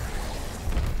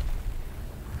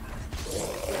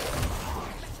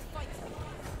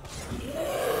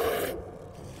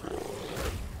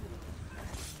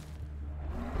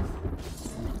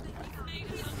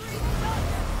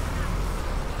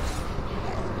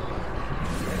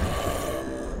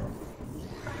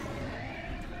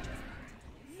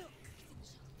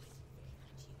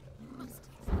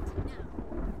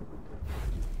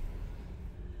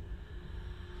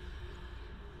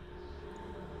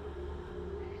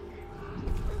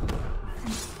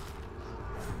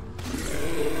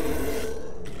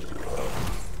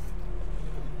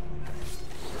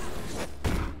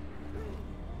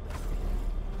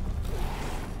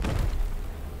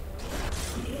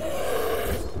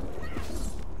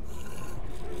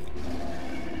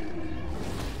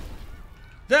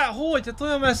 De hogy? Hát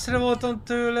olyan messzire voltam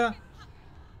tőle.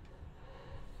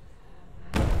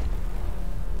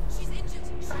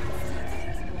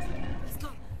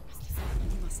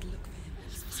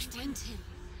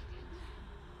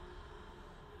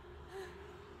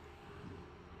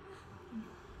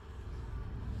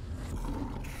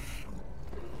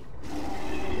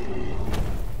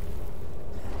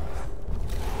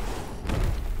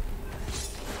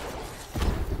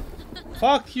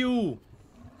 Fuck you!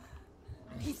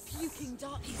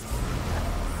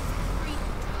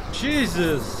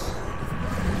 Jesus!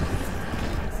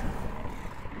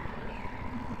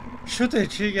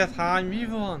 Sötétséget hány, mi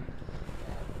van?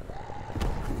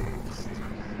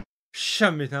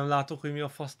 Semmit nem látok, hogy mi a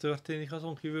fasz történik,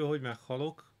 azon kívül, hogy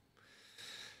meghalok.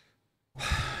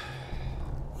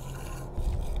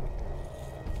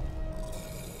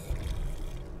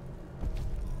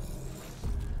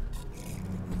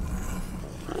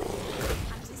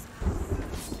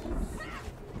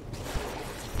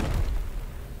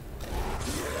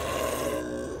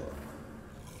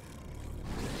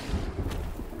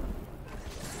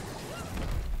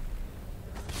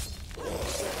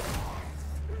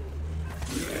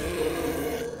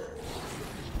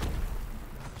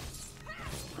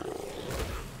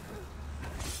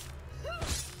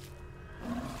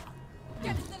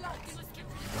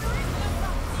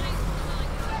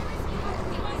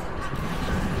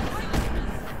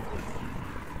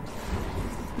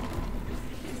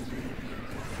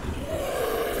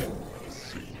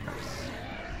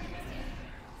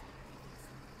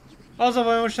 Az a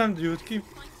baj, most nem gyűjt ki.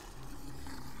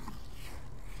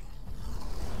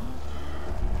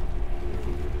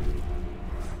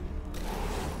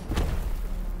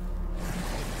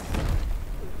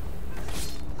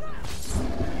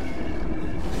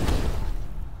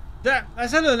 De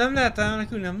ez elő nem lehet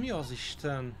elmenekülni, mi az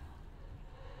Isten?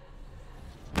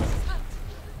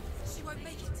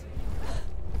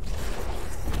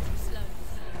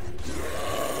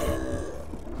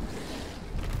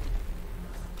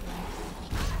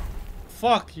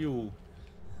 Fuck you!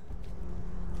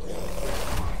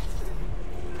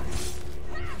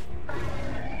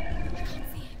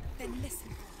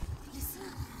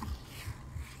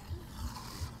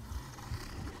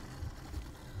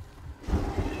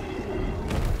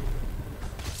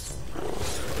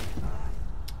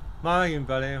 Már megint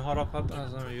belém haraphat,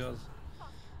 az nem igaz.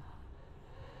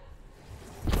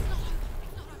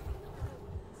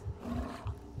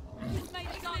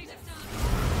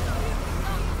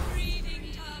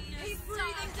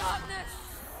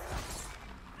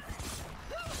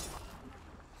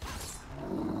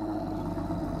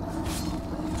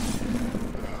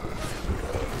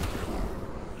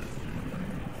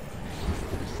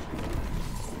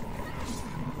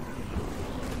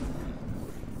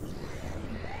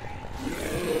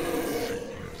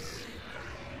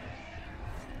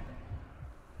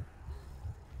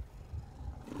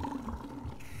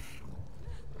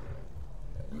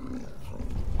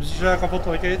 Biztos elkapott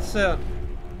vagy kétszer?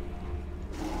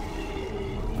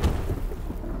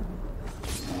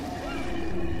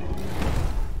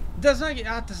 De ez meg...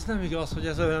 Hát ez nem igaz, hogy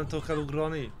ezzel nem tudok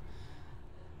elugrani.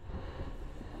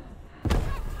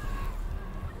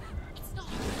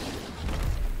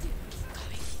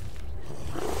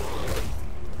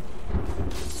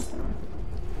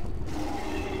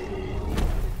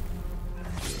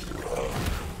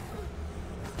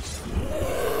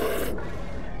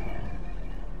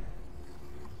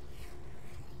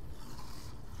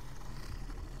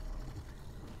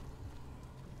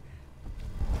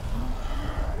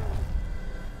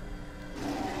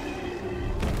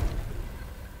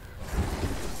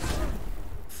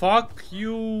 Fuck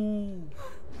you!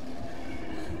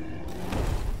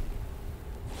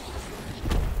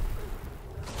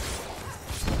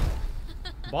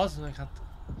 Bazd meg, hát...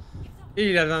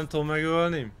 Életben nem tudom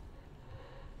megölni.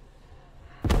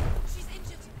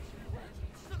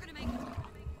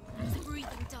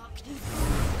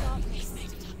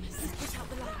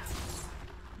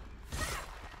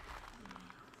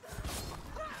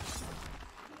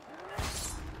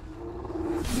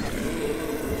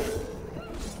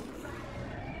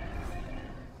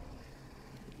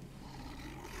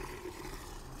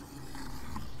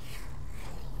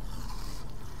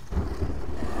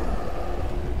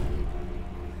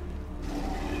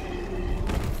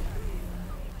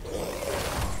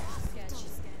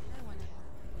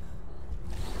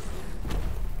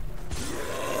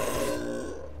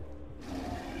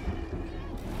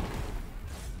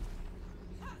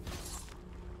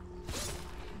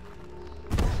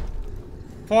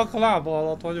 Fuck, a lába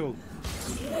alatt vagyok.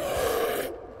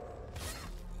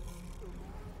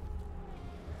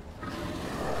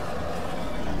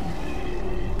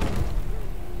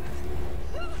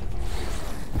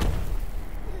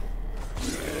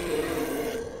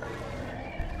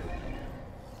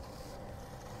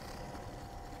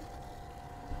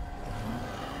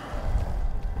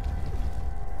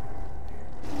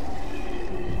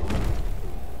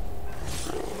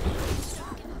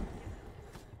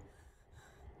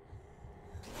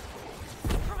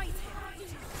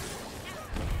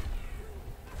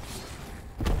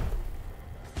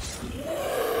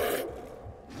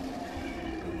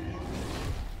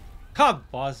 Ha,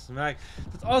 bazd meg!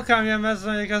 Tehát akármilyen messze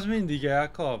megyek, ez mindig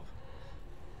elkap.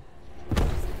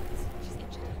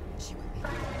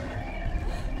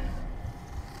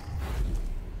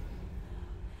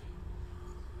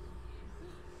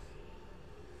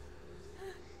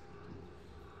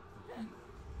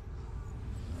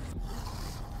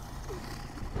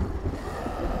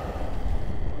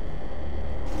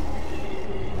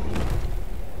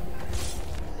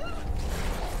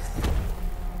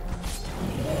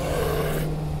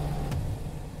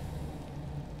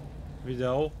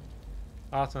 Videó.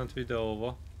 Átment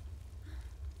videóba.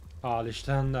 Hál'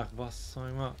 Istennek,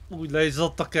 basszony, már úgy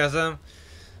leizzott a kezem.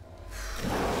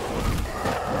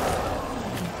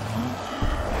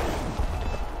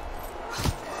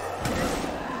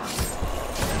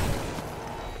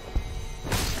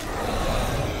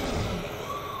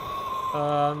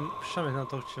 Semmit nem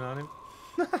tudok csinálni.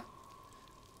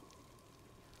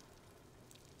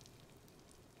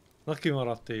 Na,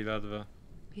 kimaradt életbe.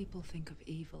 People think of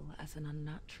evil as an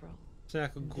unnatural.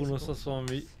 Mondják, a gonosz az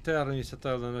valami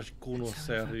természetellenes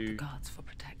gonoszszerű,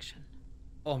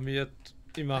 amiért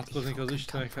imádkozik az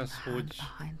Istenekhez, hogy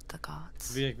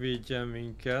végvédjen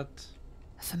minket.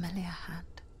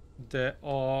 De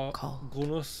a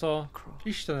gonosz a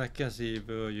Istenek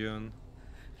kezéből jön.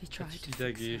 Egy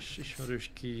hideg és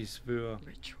ismerős kézből.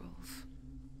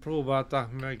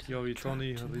 Próbálták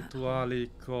megjavítani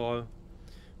rituálékkal.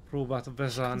 Próbálta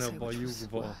bezárni abba a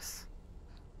lyukba.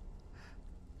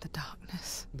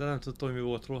 De nem tudtam, hogy mi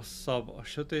volt rosszabb, a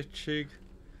sötétség,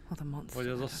 vagy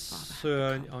az a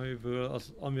szörny,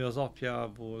 ami az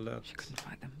apjából lett.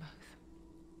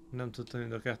 Nem tudtam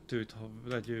mind a kettőt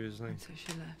legyőzni.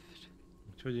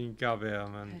 Úgyhogy inkább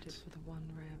elment.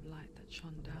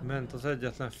 Ment az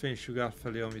egyetlen fénysugár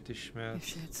felé, amit ismert.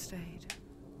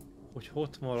 Hogy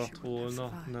ott maradt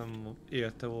volna, nem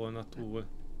élte volna túl.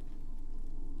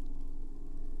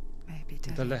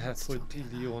 De lehet, hogy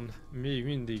Dillion még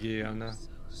mindig élne.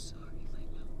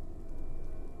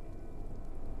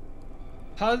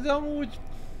 Hát de amúgy,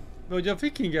 hogy a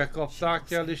vikingek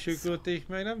kapták el és ők ölték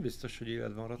meg, nem biztos, hogy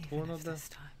életben maradt volna, de...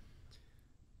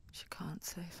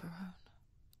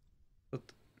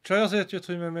 Csaj azért jött,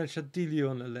 hogy megmentse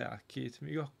Dillion lelkét,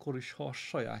 még akkor is, ha a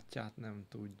sajátját nem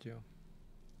tudja.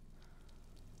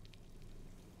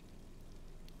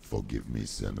 Forgive me,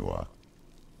 Seuna.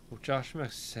 Bocsáss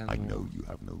meg, Seuna.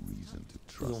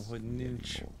 Tudom, hogy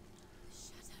nincs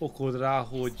okod rá,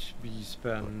 hogy bíz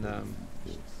bennem.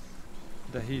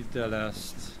 De hidd el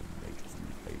ezt.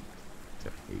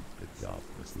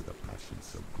 darkness with a passion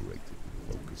so great it can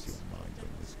focus your mind on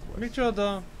this quest.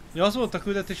 Micsoda? Ja, az volt a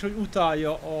küldetés, hogy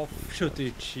utálja a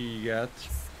sötétséget.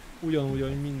 Ugyanúgy,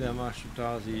 ahogy minden más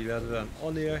utál az életben.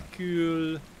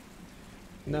 Anélkül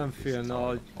nem félne,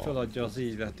 hogy feladja az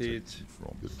életét.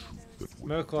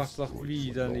 Meg akartlak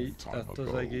védeni ettől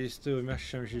az egésztől, hogy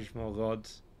megsemmisíts magad.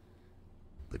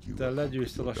 De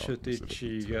legyőzted a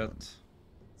sötétséget.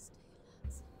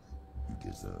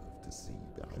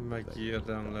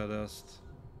 Megérdemled ezt.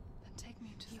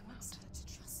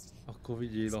 Akkor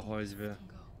vigyél a hagyjbe.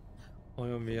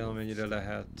 Olyan mélyen, amennyire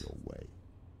lehet.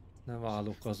 Nem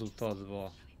állok az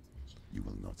utadba.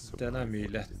 De nem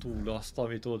éled túl azt,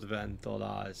 amit ott bent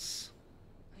találsz.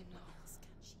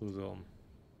 Tudom.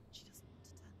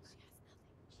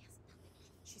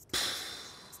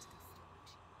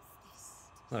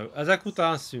 Na jó, ezek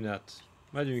után szünet.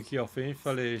 Megyünk ki a fény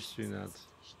felé és szünet.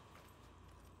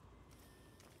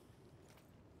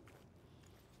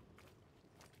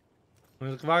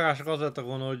 A vágások az lettek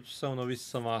volna, hogy Seuna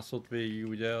visszamászott végig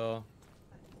ugye a...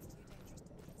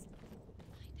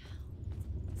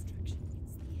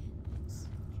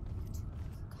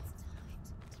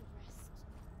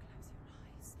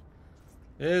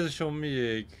 Jézusom, mi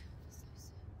ég?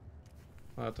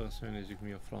 Hát azt megnézzük,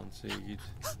 mi a franc ég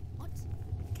itt.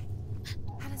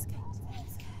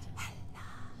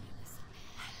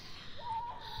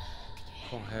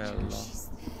 A Hella.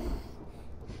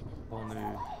 Van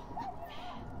ő.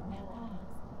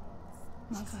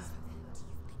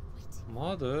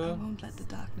 Mother?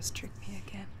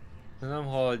 De nem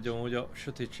hagyjon, hogy a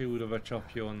sötétség újra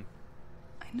becsapjon.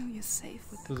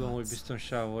 Tudom, hogy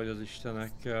biztonságban vagy az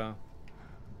istenekkel.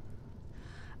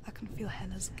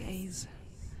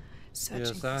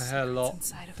 Érzem Hella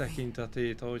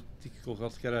tekintetét, ahogy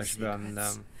titkokat keres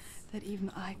bennem.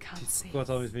 Titkokat,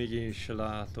 amit még én is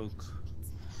látok.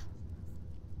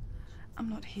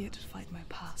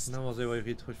 Nem azért vagyok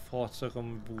itt, hogy farcoljak a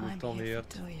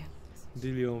múltamért.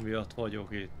 Dillion miatt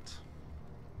vagyok itt.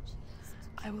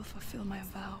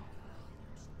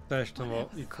 Teljesítem a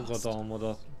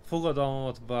fogadalmadat.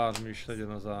 Fogadalmamat bármi is legyen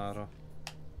az ára.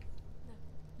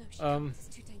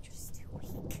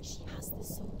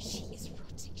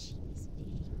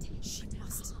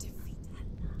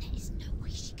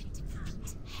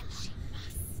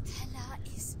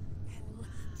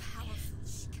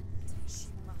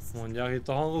 Mondják itt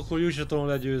a hangok, hogy úgy sem tudom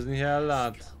legyőzni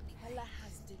Hellát.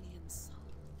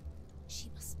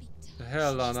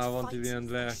 Hellánál van Dillion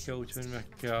lelke, úgyhogy meg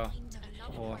kell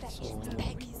harcolni.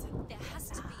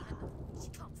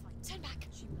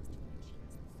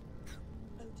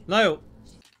 Na jó!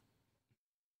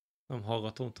 Nem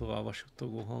hallgatom tovább a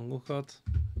suttogó hangokat.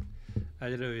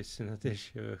 Egy rövid szünet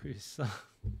és jövök vissza.